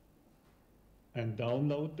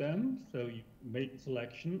download them. So you make a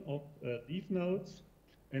selection of leaf nodes,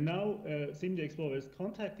 and now CMD Explorer is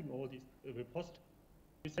contacting all these repositories,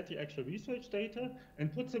 set the actual research data,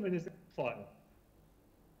 and puts them in a zip file.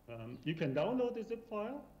 You can download the zip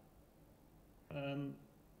file.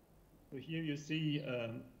 So here you see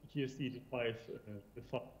the five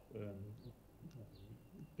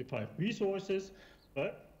resources,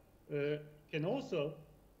 but can also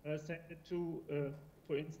send it to,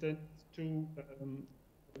 for instance, to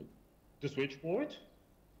the Switchboard.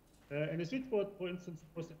 And the Switchboard, for instance,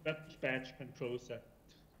 Published Batch can process,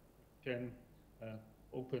 can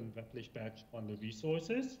open Published Batch on the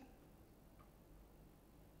resources.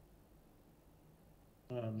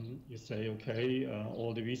 You say, okay,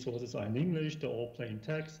 all the resources are in English, they're all plain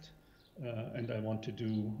text, and I want to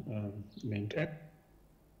do named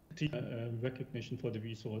entity recognition for the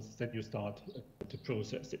resources. Then you start the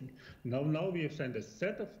processing. Now we have sent a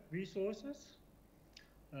set of resources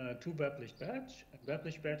to Published Batch, and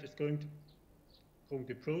Published Batch is going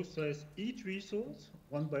to process each resource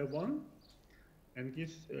one by one, and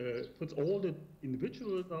puts all the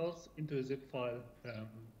individual results into a zip file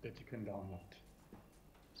that you can download.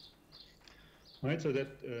 Right, so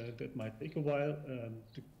that might take a while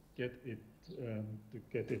to get it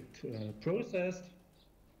processed,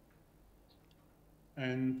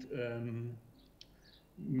 and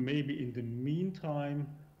maybe in the meantime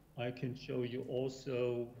I can show you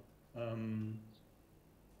also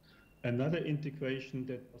another integration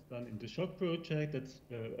that was done in the SHOCK project. That's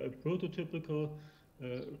a prototypical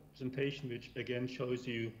presentation, which again shows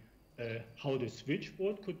you how the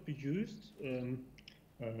Switchboard could be used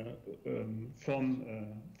from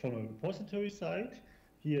a repository side.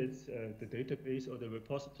 Here is the database or the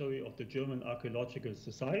repository of the German Archaeological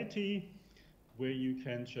Society, where you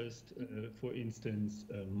can just, for instance,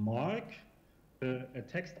 mark a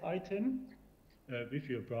text item with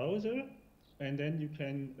your browser, and then you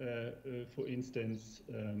can, for instance,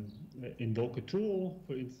 invoke a tool,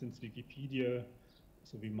 for instance, Wikipedia.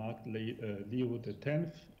 So we marked Leo the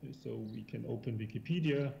 10th, so we can open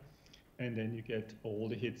Wikipedia, and then you get all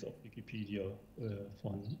the hits of Wikipedia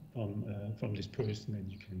from this person,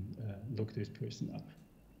 and you can look this person up.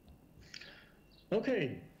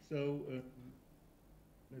 Okay, so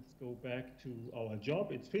let's go back to our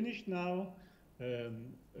job. It's finished now.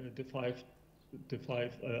 The five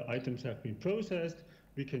items have been processed.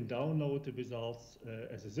 We can download the results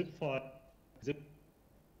as a zip file. Zip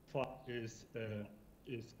file is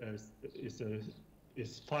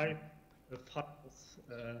 5 files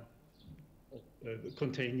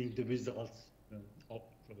containing the results of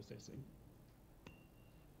processing.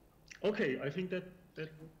 Okay, I think that would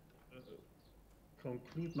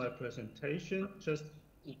conclude my presentation. Just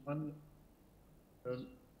one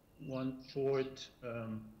short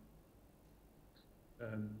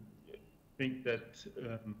thing that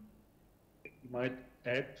might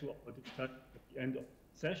add to our discussion at the end of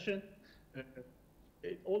the session.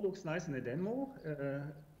 It all looks nice in a demo,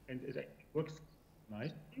 and it works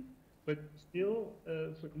nicely, but still,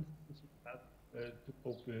 for instance, we have to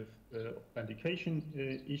cope with authentication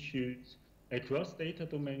issues across data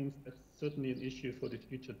domains. That's certainly an issue for the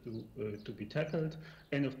future to be tackled.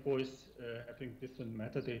 And of course, having different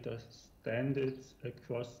metadata standards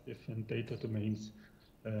across different data domains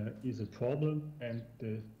is a problem. And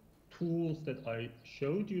the tools that I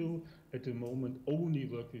showed you at the moment only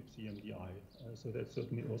work with CMDI. So that's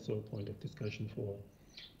certainly also a point of discussion for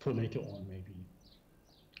later on, maybe.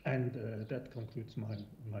 And that concludes my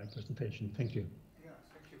presentation. Thank you. Yeah,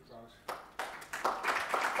 thank you, Klaus.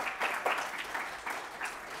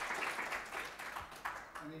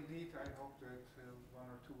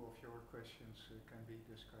 questions can be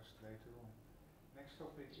discussed later on. Next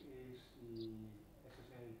topic is the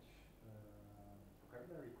SSH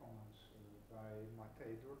vocabulary commons by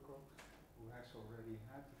Matej Ďurčo, who has already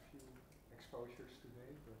had a few exposures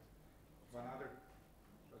today, but one other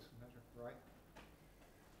doesn't matter, right?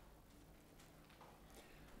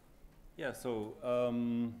 Yeah, so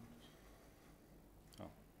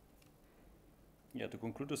to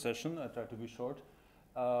conclude the session, I try to be short.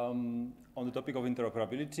 On the topic of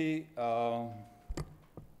interoperability,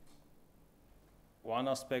 one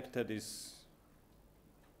aspect that is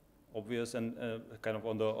obvious and kind of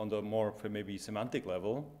on the more maybe semantic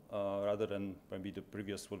level, rather than maybe the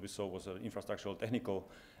previous what we saw was infrastructural technical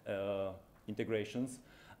integrations.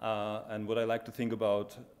 And what I like to think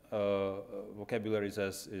about vocabularies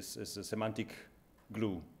as is a semantic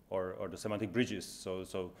glue or the semantic bridges.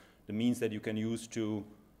 So the means that you can use to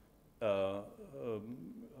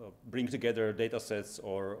bring together data sets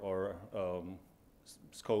or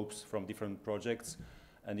scopes from different projects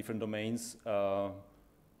and different domains,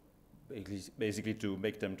 basically to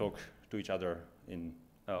make them talk to each other in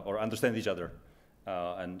or understand each other,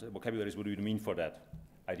 and vocabularies would be the mean for that,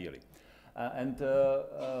 ideally.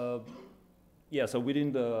 Yeah, so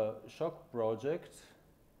within the SHOCK project,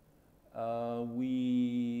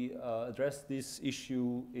 we addressed this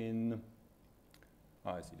issue in.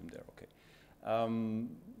 I see them there. Okay.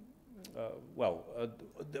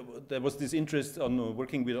 There was this interest on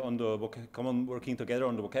working working together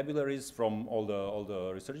on the vocabularies from all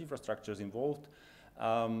the research infrastructures involved,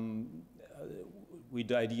 with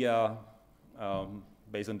the idea,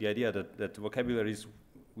 based on the idea that vocabularies,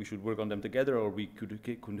 we should work on them together, or we could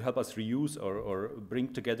help us reuse or bring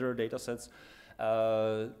together data sets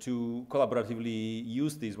to collaboratively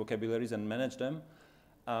use these vocabularies and manage them,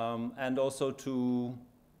 and also to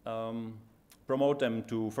promote them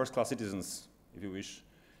to first-class citizens, if you wish,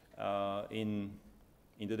 in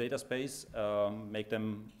the data space, make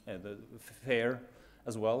them fair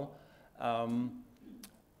as well.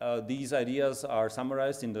 These ideas are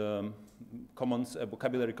summarized in the Commons,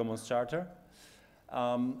 Vocabulary Commons Charter.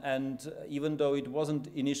 And even though it wasn't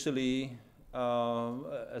initially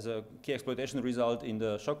as a key exploitation result in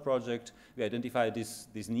the SHOCK project, we identified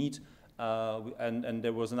this need, and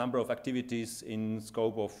there was a number of activities in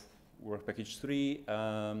scope of Work Package 3,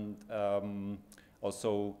 and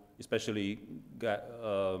also especially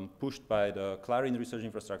pushed by the CLARIN research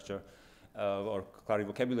infrastructure or CLARIN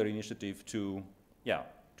vocabulary initiative to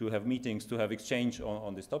have meetings, to have exchange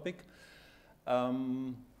on this topic.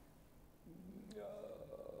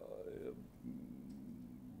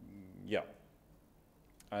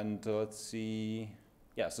 And let's see.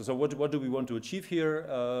 Yeah, so what do we want to achieve here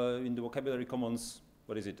in the Vocabulary Commons?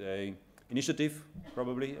 What is it? A initiative,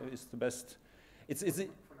 probably, is the best. It's for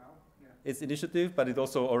now, yeah. It's initiative, but it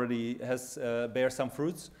also already has bears some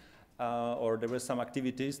fruits, or there were some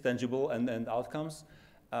activities, tangible and outcomes.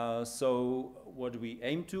 So what we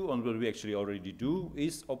aim to, and what we actually already do,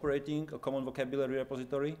 is operating a common vocabulary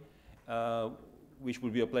repository, which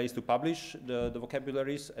would be a place to publish the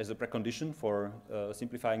vocabularies as a precondition for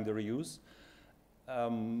simplifying the reuse.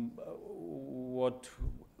 And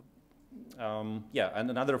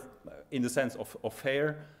another, in the sense of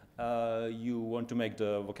fair, you want to make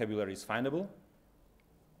the vocabularies findable,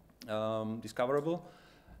 discoverable,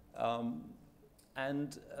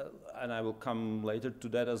 and I will come later to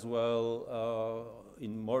that as well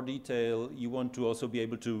in more detail. You want to also be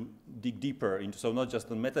able to dig deeper into, so not just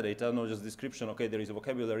the metadata, not just description, okay, there is a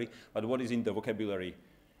vocabulary, but what is in the vocabulary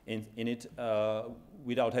in it,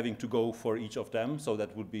 without having to go for each of them. So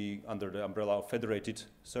that would be under the umbrella of federated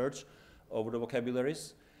search over the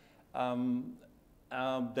vocabularies. Then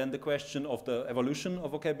the question of the evolution of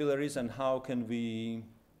vocabularies and how can we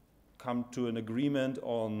come to an agreement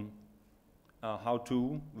on how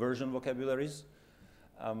to version vocabularies.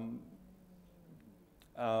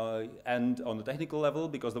 And on the technical level,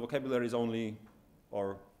 because the vocabularies only,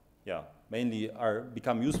 or mainly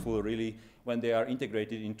become useful really when they are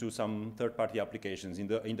integrated into some third-party applications, in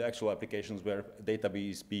the actual applications where data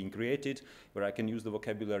is being created, where I can use the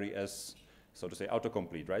vocabulary as, so to say,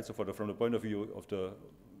 autocomplete, right? So from the point of view of the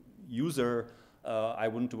user, I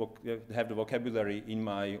want to have the vocabulary in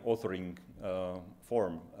my authoring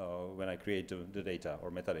form when I create the data or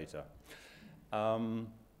metadata.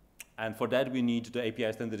 And for that, we need the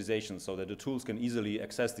API standardization so that the tools can easily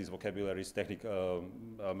access these vocabularies in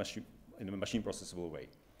a machine processable way.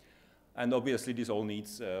 And obviously, this all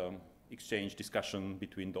needs exchange, discussion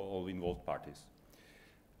between all involved parties.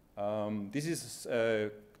 This is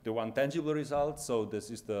the one tangible result. So this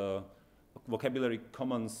is the Vocabulary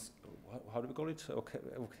Commons, how do we call it? Okay.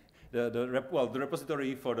 the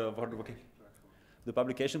repository for the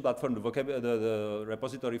publication platform, the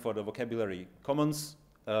repository for the vocabulary commons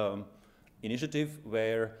initiative,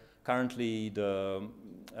 where currently the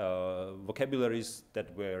vocabularies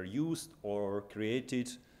that were used or created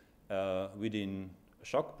within a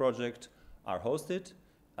SHOC project are hosted.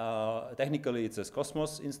 Technically, it's a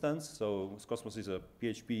Cosmos instance, so Cosmos is a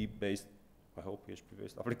PHP-based, I hope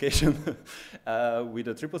PHP-based application with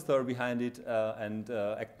a triple store behind it, and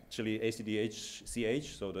actually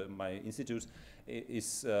ACDH-CH, so my institute,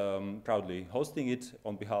 is proudly hosting it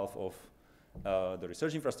on behalf of the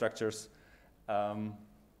research infrastructures.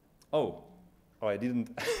 I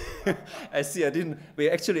didn't. I see. I didn't. We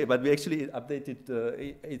actually updated.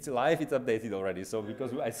 It's live. It's updated already. So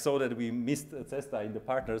because I saw that we missed CESSDA in the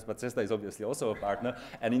partners, but CESSDA is obviously also a partner.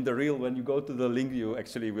 And in the real, when you go to the link, you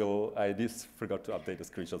actually will. I just forgot to update the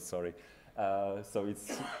screenshot. Sorry. So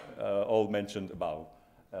it's all mentioned above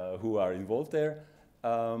who are involved there.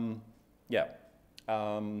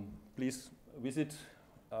 Please visit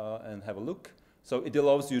and have a look. So it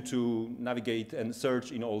allows you to navigate and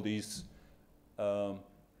search in all these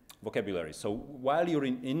vocabulary. So while you're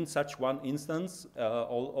in such one instance,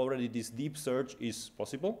 already this deep search is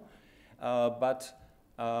possible, but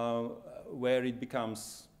where it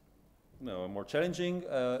becomes more challenging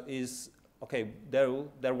is, okay,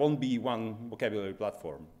 there won't be one vocabulary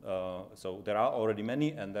platform. So there are already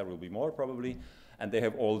many, and there will be more probably, and they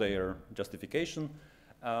have all their justification.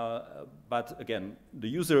 But again, the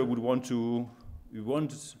user would want to,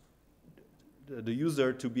 the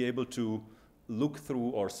user to be able to look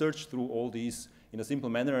through or search through all these in a simple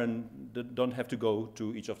manner and don't have to go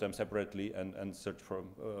to each of them separately and search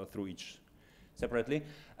through each separately.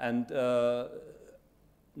 And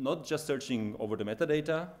not just searching over the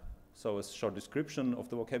metadata, so a short description of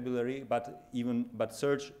the vocabulary, but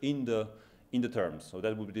search in the terms. So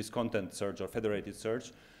that would be this content search or federated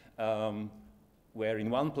search, where in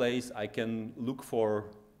one place I can look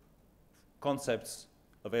for concepts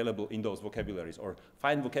available in those vocabularies or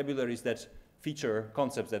find vocabularies that feature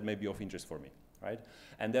concepts that may be of interest for me, right?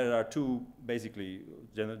 And there are two, basically,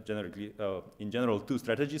 in general, two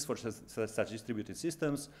strategies for such distributed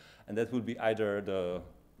systems, and that would be either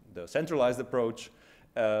the centralized approach,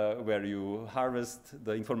 where you harvest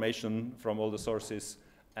the information from all the sources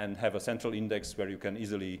and have a central index where you can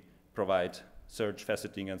easily provide search,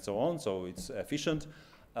 faceting, and so on, so it's efficient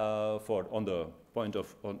on the point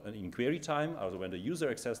of in query time, also when the user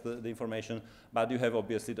accesses the information, but you have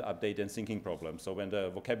obviously the update and syncing problem. So when the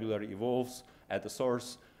vocabulary evolves at the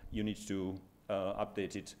source, you need to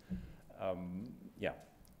update it,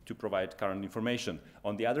 to provide current information.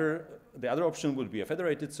 On the other option would be a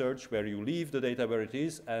federated search, where you leave the data where it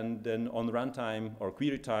is, and then on runtime or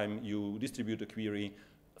query time, you distribute the query,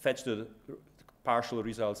 fetch the partial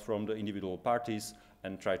results from the individual parties,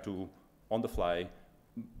 and try to, on the fly,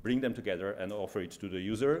 bring them together and offer it to the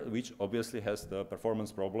user, which obviously has the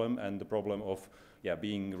performance problem and the problem of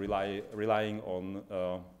being relying on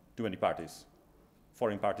too many parties,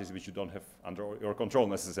 foreign parties which you don't have under your control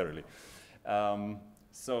necessarily.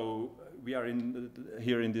 So we are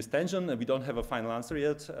here in this tension, and we don't have a final answer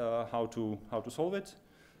yet how to solve it.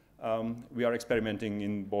 We are experimenting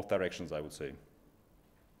in both directions, I would say.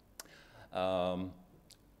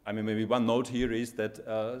 I mean, maybe one note here is that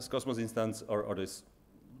Cosmos instance or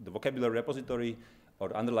the vocabulary repository or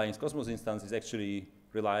the underlying Cosmos instance is actually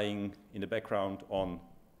relying in the background on,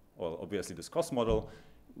 well, obviously the SCOS model,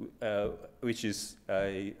 which is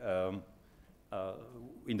in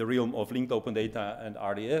the realm of linked open data and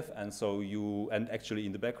RDF, and so actually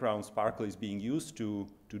in the background Sparkle is being used to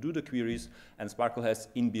do the queries, and Sparkle has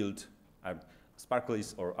inbuilt,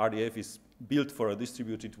 or RDF is built for a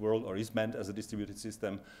distributed world or is meant as a distributed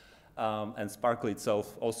system, and Sparkle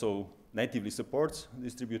itself also natively supports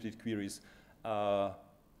distributed queries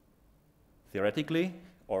theoretically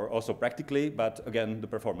or also practically, but again, the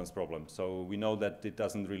performance problem. So we know that it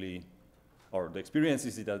doesn't really, or the experience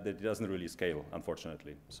is that it doesn't really scale,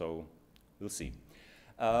 unfortunately. So we'll see.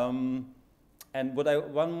 And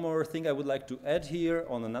one more thing I would like to add here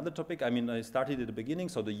on another topic. I mean, I started at the beginning,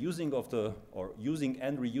 so the using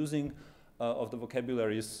and reusing of the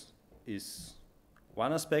vocabularies is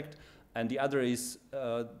one aspect. And the other is,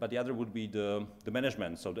 but the other would be the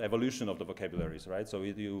management, so the evolution of the vocabularies, right? So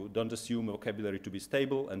you don't assume vocabulary to be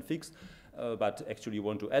stable and fixed, but actually you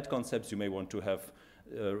want to add concepts, you may want to have,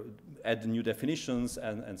 add new definitions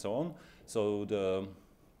and so on. So the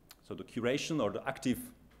curation or the active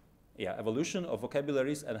evolution of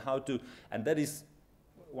vocabularies and that is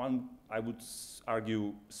one, I would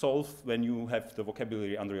argue, solved when you have the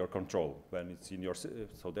vocabulary under your control, when it's in your,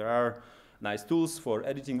 so there are, nice tools for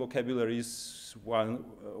editing vocabularies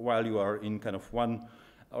while you are in kind of one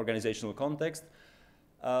organizational context.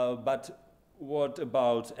 But what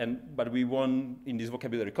about, but we want, in this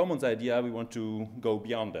vocabulary commons idea, we want to go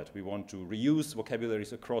beyond that. We want to reuse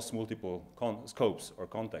vocabularies across multiple scopes or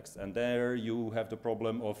contexts. And there you have the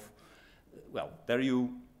problem of, well, there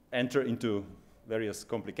you enter into various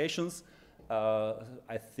complications.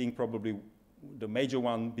 I think probably the major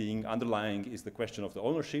one being underlying is the question of the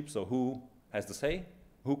ownership. So who has the say?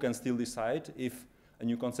 Who can still decide if a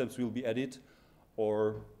new concept will be added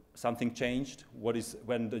or something changed, what is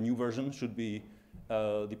when the new version should be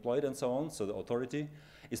deployed and so on, so the authority,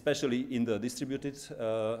 especially in the distributed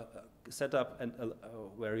setup and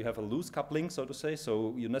where you have a loose coupling, so to say,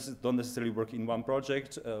 so you don't necessarily work in one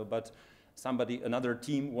project, but another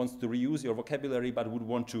team wants to reuse your vocabulary but would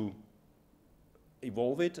want to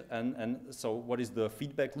evolve it, and so what is the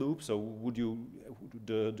feedback loop? So would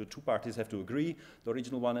the two parties have to agree, the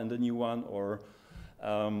original one and the new one, or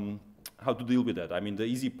how to deal with that? I mean, the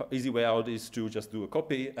easy way out is to just do a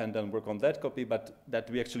copy and then work on that copy, but that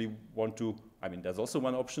we actually want to, I mean, there's also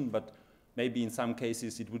one option, but maybe in some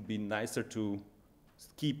cases it would be nicer to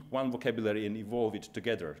keep one vocabulary and evolve it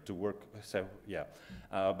together to work, so yeah,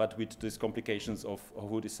 but with these complications of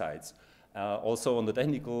who decides. Also on the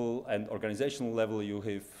technical and organizational level, you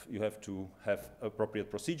have to have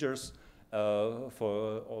appropriate procedures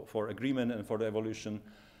for agreement and for the evolution.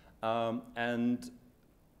 And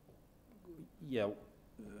yeah,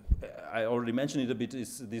 I already mentioned it a bit,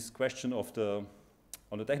 is this question of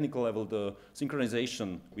on the technical level, the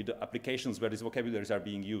synchronization with the applications where these vocabularies are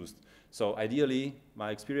being used. So ideally,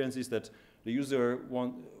 my experience is that the user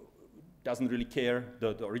doesn't really care,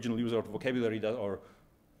 the original user of the vocabulary or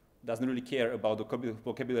doesn't really care about the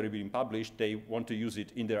vocabulary being published. They want to use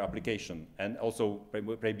it in their application, and also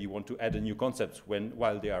maybe want to add a new concept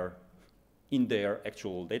while they are in their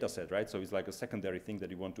actual data set, right? So it's like a secondary thing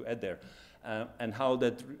that you want to add there. And how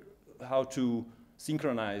to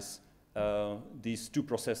synchronize these two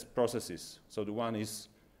processes. So the one is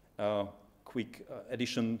quick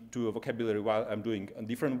addition to a vocabulary while I'm doing a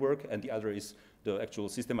different work, and the other is the actual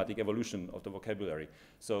systematic evolution of the vocabulary.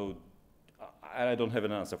 So I don't have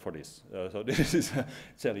an answer for this. So this is a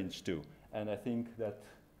challenge too. And I think that,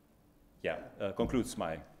 yeah, concludes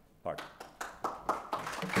my part.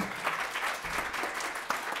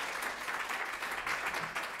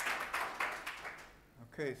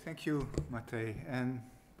 Okay, thank you, Matej. And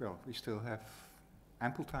well, we still have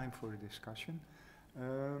ample time for a discussion.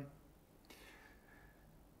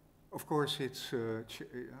 Of course, it's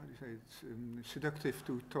seductive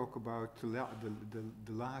to talk about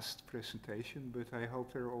the last presentation, but I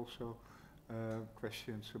hope there are also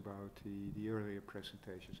questions about the earlier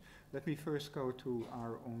presentations. Let me first go to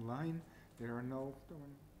our online. There are no.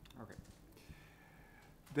 Okay.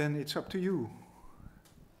 Then it's up to you.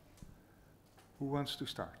 Who wants to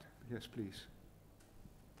start? Yes, please.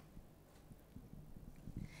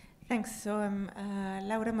 Thanks. So I'm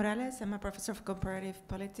Laura Morales. I'm a professor of comparative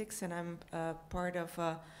politics, and I'm part of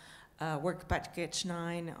work package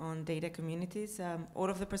 9 on data communities. All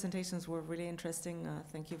of the presentations were really interesting.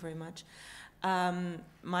 Thank you very much.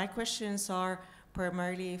 My questions are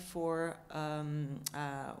primarily for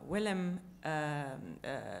Willem.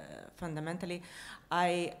 Fundamentally,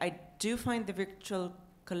 I do find the virtual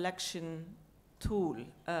collection tool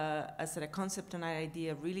as a concept and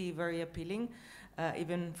idea really very appealing.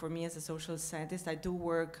 Even for me as a social scientist, I do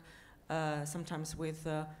work sometimes with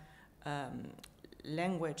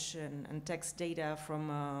language and text data from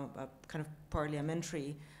kind of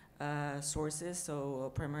parliamentary sources,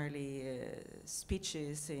 so primarily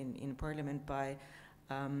speeches in parliament by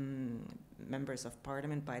members of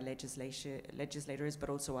parliament, by legislators, but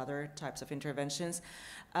also other types of interventions.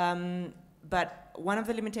 But one of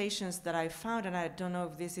the limitations that I found, and I don't know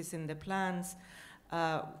if this is in the plans,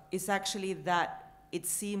 is actually that it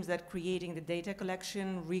seems that creating the data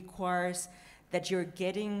collection requires that you're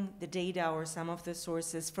getting the data or some of the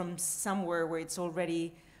sources from somewhere where it's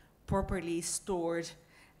already properly stored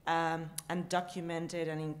and documented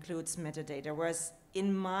and includes metadata. Whereas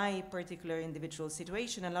in my particular individual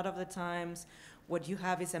situation, a lot of the times what you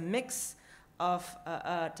have is a mix of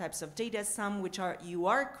types of data, some which you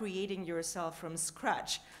are creating yourself from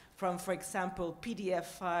scratch, from, for example, PDF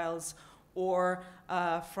files, or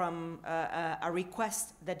from a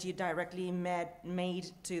request that you directly made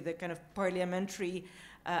to the kind of parliamentary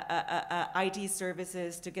IT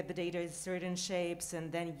services to get the data in certain shapes,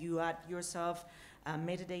 and then you add yourself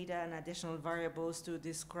metadata and additional variables to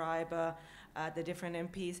describe the different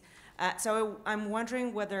MPs. So I'm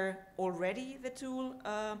wondering whether already the tool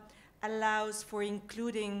allows for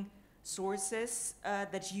including sources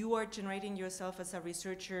that you are generating yourself as a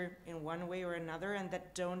researcher in one way or another, and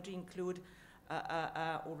that don't include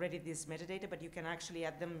already this metadata, but you can actually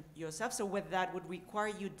add them yourself. So whether that would require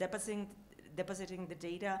you depositing the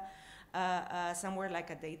data somewhere like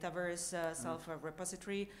a Dataverse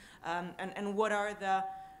self-repository, and what are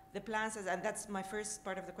the plans, and that's my first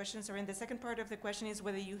part of the question. So, and the second part of the question is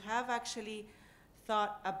whether you have actually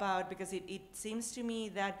thought about, because it seems to me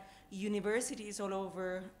that universities all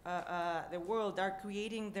over the world are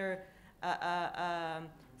creating their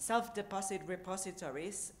self-deposit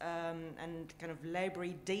repositories and kind of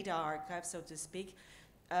library data archives, so to speak.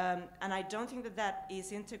 And I don't think that that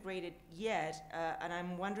is integrated yet, and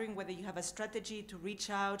I'm wondering whether you have a strategy to reach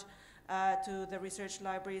out to the research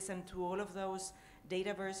libraries and to all of those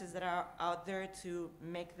dataverses that are out there to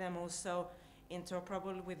make them also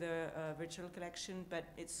interoperable with the virtual collection. But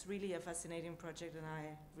it's really a fascinating project, and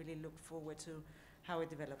I really look forward to how it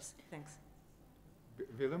develops. Thanks.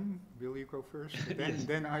 Willem, will you go first?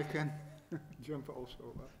 Then I can jump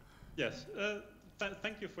also. Yes.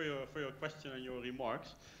 Thank you for your question and your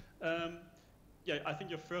remarks. Yeah, I think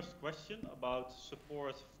your first question about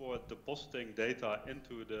support for depositing data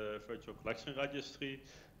into the virtual collection registry,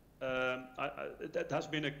 that has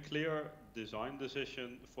been a clear design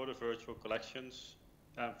decision for the virtual collections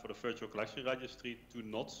and for the virtual collection registry to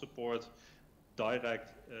not support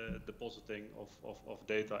direct depositing of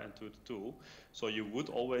data into the tool. So you would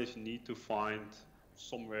always need to find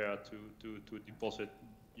somewhere to deposit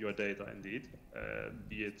your data indeed,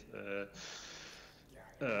 be it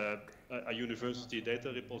a university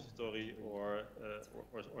data repository or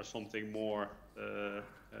something more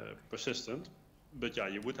persistent. But yeah,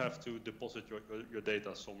 you would have to deposit your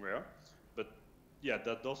data somewhere. But yeah,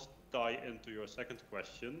 that does tie into your second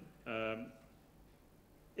question.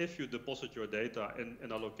 If you deposit your data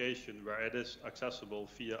in a location where it is accessible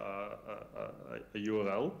via a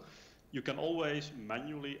URL, you can always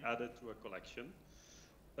manually add it to a collection.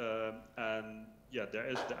 And yeah, there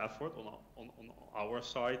is the effort on our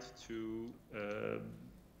side to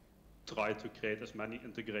try to create as many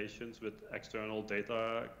integrations with external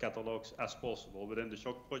data catalogs as possible. Within the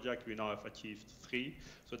SHOCK project, we now have achieved 3,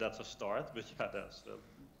 so that's a start, but yeah, there's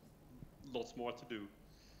lots more to do.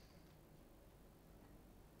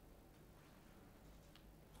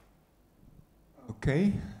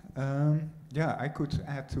 Okay, yeah, I could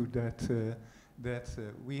add to that,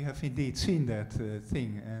 we have indeed seen that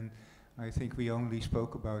thing, and I think we only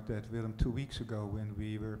spoke about that, Willem, 2 weeks ago when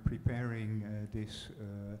we were preparing this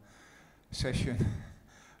session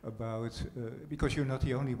about, because you're not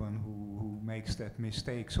the only one who makes that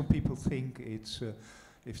mistake. Some people think it's,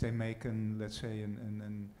 if they make let's say,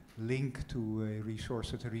 a link to a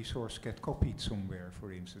resource, that a resource get copied somewhere,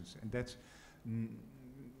 for instance, and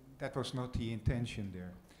that was not the intention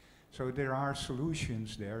there. So there are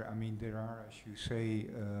solutions there. I mean, there are, as you say,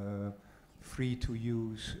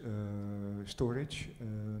 free-to-use storage,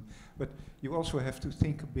 but you also have to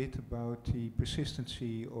think a bit about the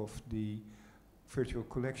persistency of the virtual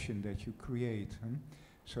collection that you create.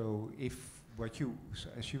 So if what you,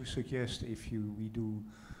 as you suggest, if we do,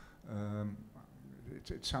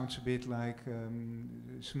 it sounds a bit like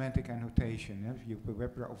semantic annotation. You have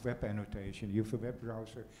a web annotation. You have a web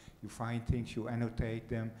browser. You find things, you annotate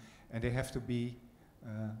them, and they have to be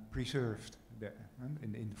preserved there,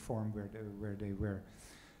 in the form where they were.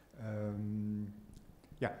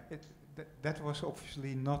 Yeah, that was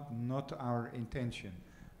obviously not our intention,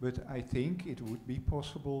 but I think it would be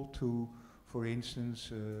possible to, for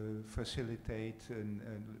instance, facilitate and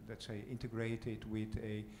let's say integrate it with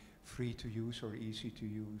a free-to-use or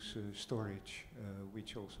easy-to-use storage,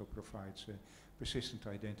 which also provides a persistent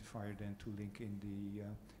identifier then to link in the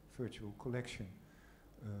virtual collection.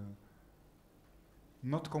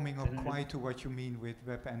 Not coming up quite to what you mean with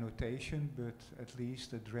web annotation, but at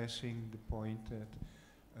least addressing the point that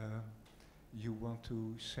you want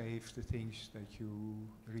to save the things that you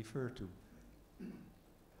refer to.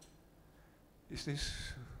 Is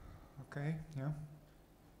this okay? Yeah?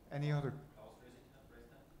 Any other?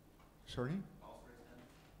 Sorry?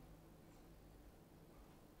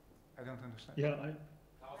 I don't understand. Yeah,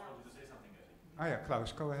 Klaus wanted to say something, I think. Ah, yeah,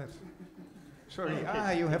 Klaus, go ahead. Sorry,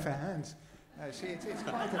 you have a hand. See, it's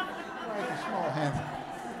quite a small hand.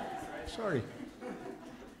 Sorry.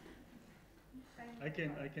 I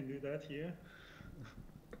can do that here.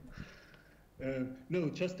 No,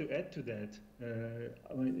 just to add to that,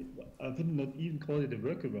 I would not even call it a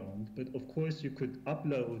workaround, but of course you could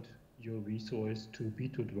upload your resource to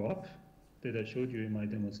B2Drop that I showed you in my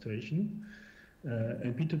demonstration,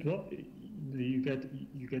 and B2Drop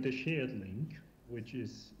you get a shared link which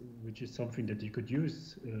is something that you could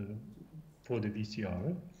use for the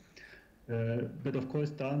VCR. But of course,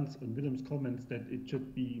 Daan's and Willem's comments that it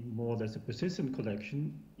should be more or less a persistent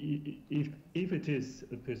collection. If it is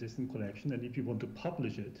a persistent collection, and if you want to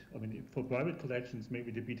publish it, I mean, for private collections,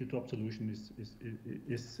 maybe the B2Drop solution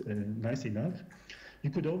is nice enough. You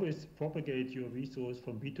could always propagate your resource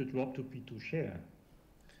from B2Drop to B2Share.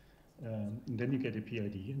 And then you get a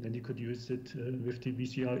PID, and then you could use it with the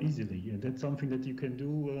VCR easily. And that's something that you can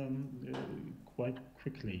do quite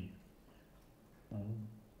quickly.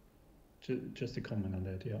 Just a comment on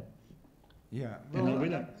that, yeah. Yeah, well,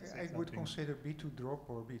 I would consider B2Drop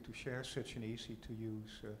or B2Share such an easy to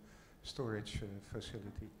use storage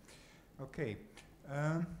facility. Okay,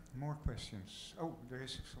 more questions. Oh, there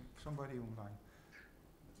is somebody online.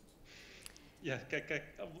 Yeah,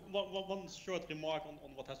 one short remark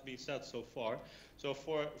on what has been said so far. So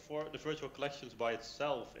for the virtual collections by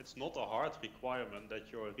itself, it's not a hard requirement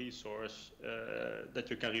that your resource,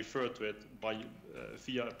 that you can refer to it by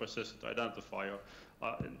via a persistent identifier.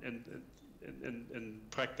 In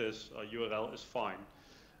practice, a URL is fine.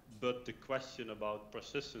 But the question about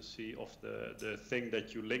persistency of the thing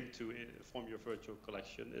that you link to from your virtual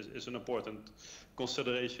collection is an important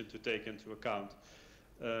consideration to take into account.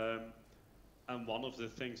 And one of the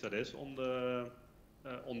things that is on the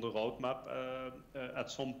roadmap at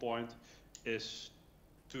some point is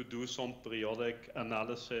to do some periodic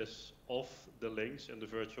analysis of the links in the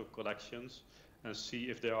virtual collections and see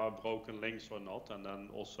if there are broken links or not, and then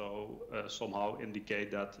also somehow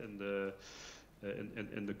indicate that in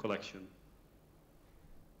the collection.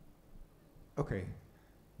 Okay,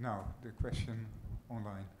 now the question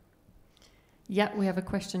online. Yeah, we have a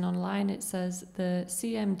question online. It says the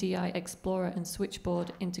CMDI Explorer and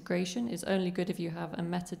Switchboard integration is only good if you have a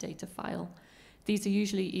metadata file. These are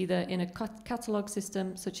usually either in a catalog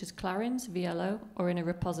system such as CLARIN's VLO or in a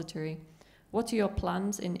repository. What are your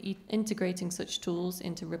plans in integrating such tools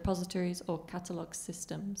into repositories or catalog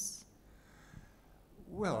systems?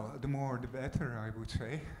 Well, the more the better, I would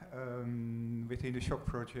say. Within the Shock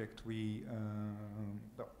project,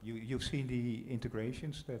 you've seen the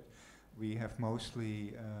integrations that we have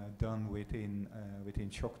mostly done within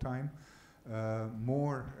Shock time.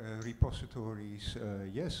 More repositories,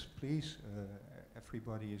 yes, please.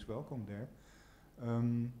 Everybody is welcome there.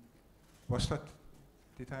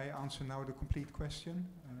 Did I answer now the complete question?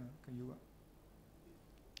 Can you?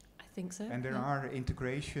 I think so. And there are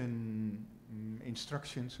integration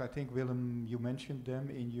instructions. I think, Willem, you mentioned them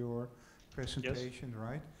in your presentation, yes.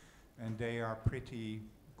 Right? And they are pretty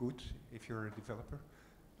good if you're a developer.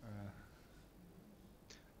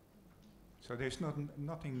 So there's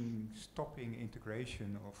nothing stopping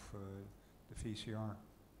integration of the VCR.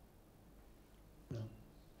 No.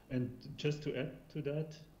 And just to add to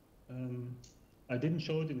that, I didn't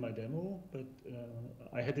show it in my demo, but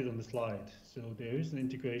I had it on the slide. So there is an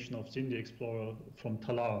integration of Zinn Explorer from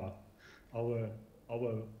Talara, our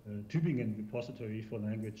Tübingen repository for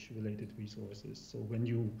language-related resources. So when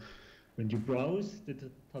you browse the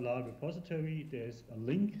Talara repository, there's a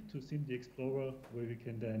link to Zinn Explorer where we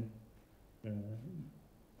can then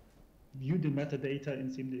view the metadata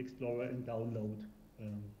in Zinn Explorer and download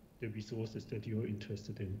the resources that you're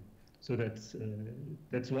interested in. So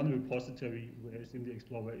that's one repository where Zinn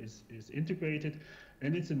Explorer is integrated,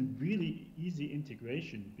 and it's a really easy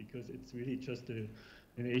integration because it's really just an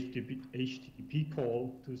HTTP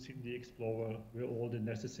call to Zinn Explorer where all the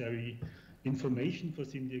necessary information for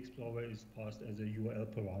Zinn Explorer is passed as a URL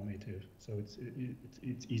parameter. So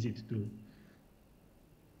it's easy to do.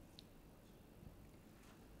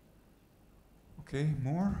 Okay,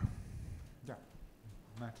 more? Yeah,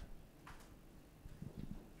 Matt.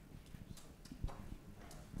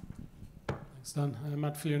 Thanks, Dan.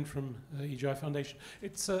 Matt Fillion from EGI Foundation.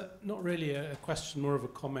 It's not really a question, more of a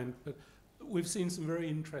comment, but we've seen some very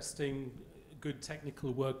interesting, good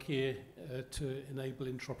technical work here to enable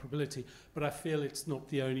interoperability, but I feel it's not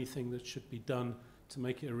the only thing that should be done to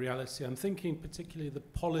make it a reality. I'm thinking particularly the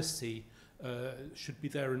policy should be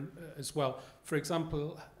there as well. For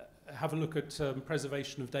example, have a look at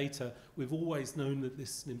preservation of data. We've always known that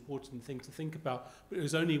this is an important thing to think about, but it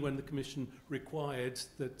was only when the Commission required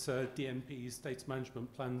that DMPs, data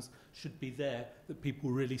management plans, should be there that people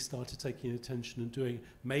really started taking attention and doing.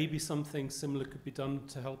 Maybe something similar could be done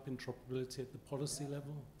to help interoperability at the policy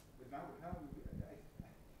level. But now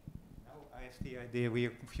I have the idea we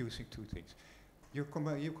are confusing two things. Your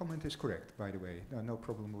comment is correct, by the way. No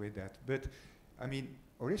problem with that. But I mean,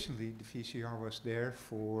 originally, the VCR was there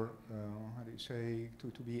for, how do you say,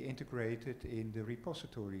 to be integrated in the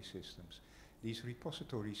repository systems. These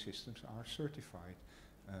repository systems are certified.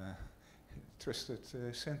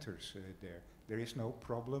 centers there. There is no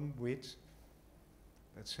problem with,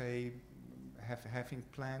 let's say, having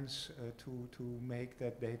plans to make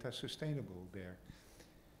that data sustainable there.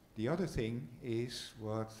 The other thing is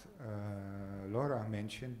what Laura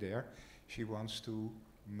mentioned there. She wants to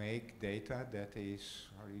make data that is,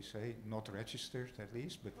 how do you say, not registered at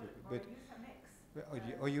least, but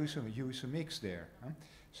use a mix there. Huh?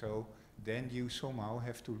 So then you somehow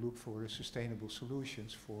have to look for sustainable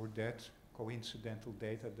solutions for that coincidental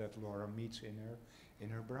data that Laura meets in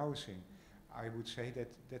her browsing. I would say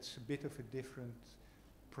that that's a bit of a different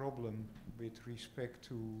problem with respect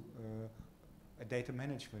to a data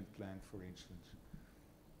management plan, for instance.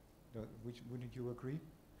 Wouldn't you agree?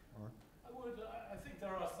 Or? I would. I think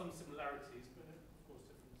there are some similarities, but of course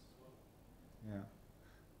differences as well. Yeah.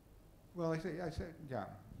 Well, I say, yeah.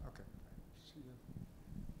 Okay. See you.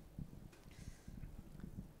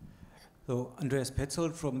 So Andreas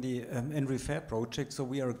Petzold from the ENRIFAIR project. So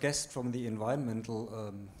we are a guest from the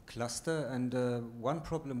environmental cluster, and one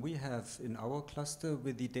problem we have in our cluster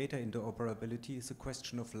with the data interoperability is a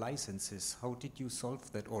question of licenses. How did you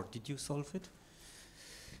solve that, or did you solve it?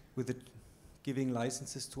 With it giving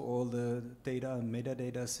licenses to all the data and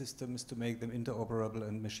metadata systems to make them interoperable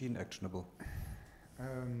and machine actionable?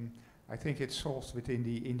 I think it's solved within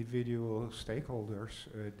the individual stakeholders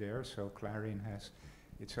there. So CLARIN has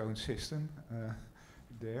its own system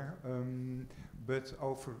there. But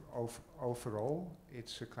overall,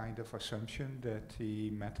 it's a kind of assumption that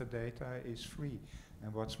the metadata is free.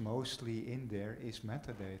 And what's mostly in there is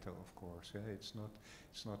metadata, of course. It's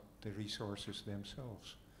not the resources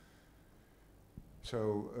themselves.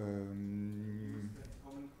 So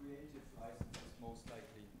common creative licenses most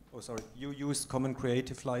likely. Oh, sorry. You use common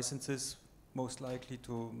creative licenses most likely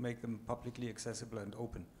to make them publicly accessible and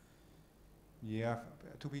open. Yeah,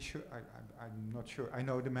 to be sure, I'm not sure. I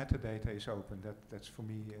know the metadata is open. That's for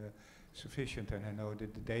me sufficient, and I know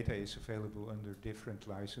that the data is available under different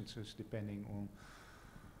licenses depending on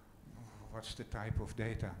what's the type of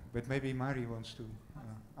data. But maybe Mari wants to.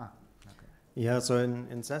 Okay. Yeah, so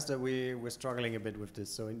in CESSDA we're struggling a bit with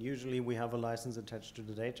this. So usually we have a license attached to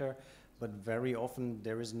the data, but very often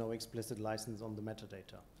there is no explicit license on the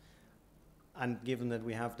metadata. And given that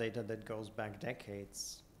we have data that goes back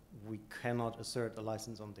decades, we cannot assert a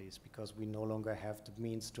license on these because we no longer have the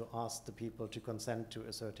means to ask the people to consent to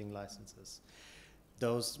asserting licenses.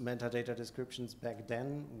 Those metadata descriptions back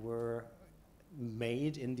then were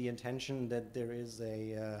made in the intention that there is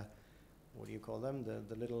a, what do you call them,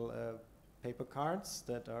 the little paper cards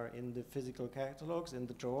that are in the physical catalogs in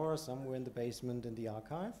the drawer somewhere in the basement in the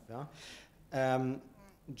archive. Yeah?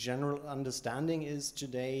 General understanding is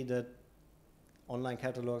today that online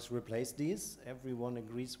catalogs replace these. Everyone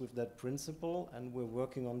agrees with that principle, and we're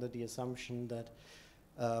working under the assumption that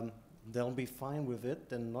they'll be fine with it.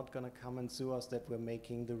 They're not going to come and sue us that we're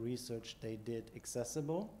making the research they did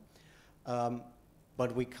accessible.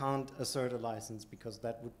 But we can't assert a license because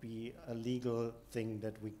that would be a legal thing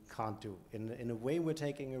that we can't do. In a way, we're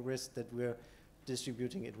taking a risk that we're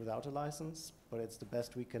distributing it without a license, but it's the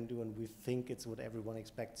best we can do, and we think it's what everyone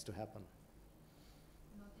expects to happen.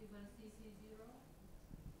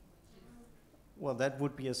 Well, that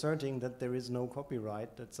would be asserting that there is no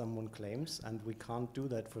copyright that someone claims, and we can't do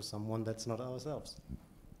that for someone that's not ourselves.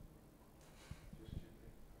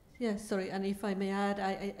 Yes, sorry, and if I may add,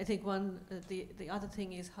 I think the other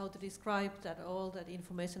thing is how to describe that all that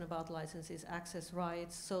information about licenses, access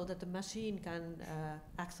rights, so that the machine can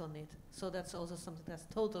act on it. So that's also something that's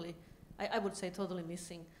totally, I would say totally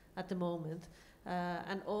missing at the moment.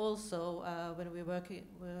 And also when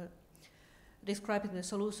we're describing the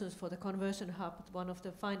solutions for the ConversionHub, one of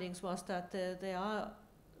the findings was that there are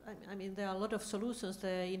a lot of solutions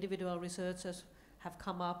the individual researchers have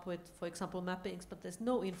come up with, for example, mappings, but there's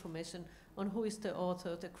no information on who is the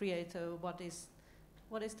author, the creator, what is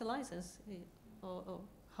the license, or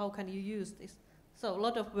how can you use this. So a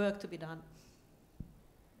lot of work to be done.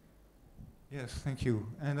 Yes, thank you.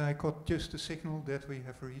 And I got just a signal that we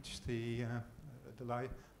have reached the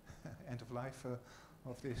end of life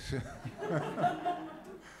of this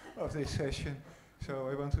of this session. So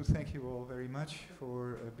I want to thank you all very much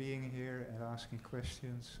for being here and asking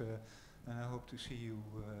questions. And I hope to see you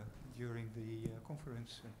during the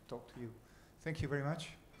conference and talk to you. Thank you very much.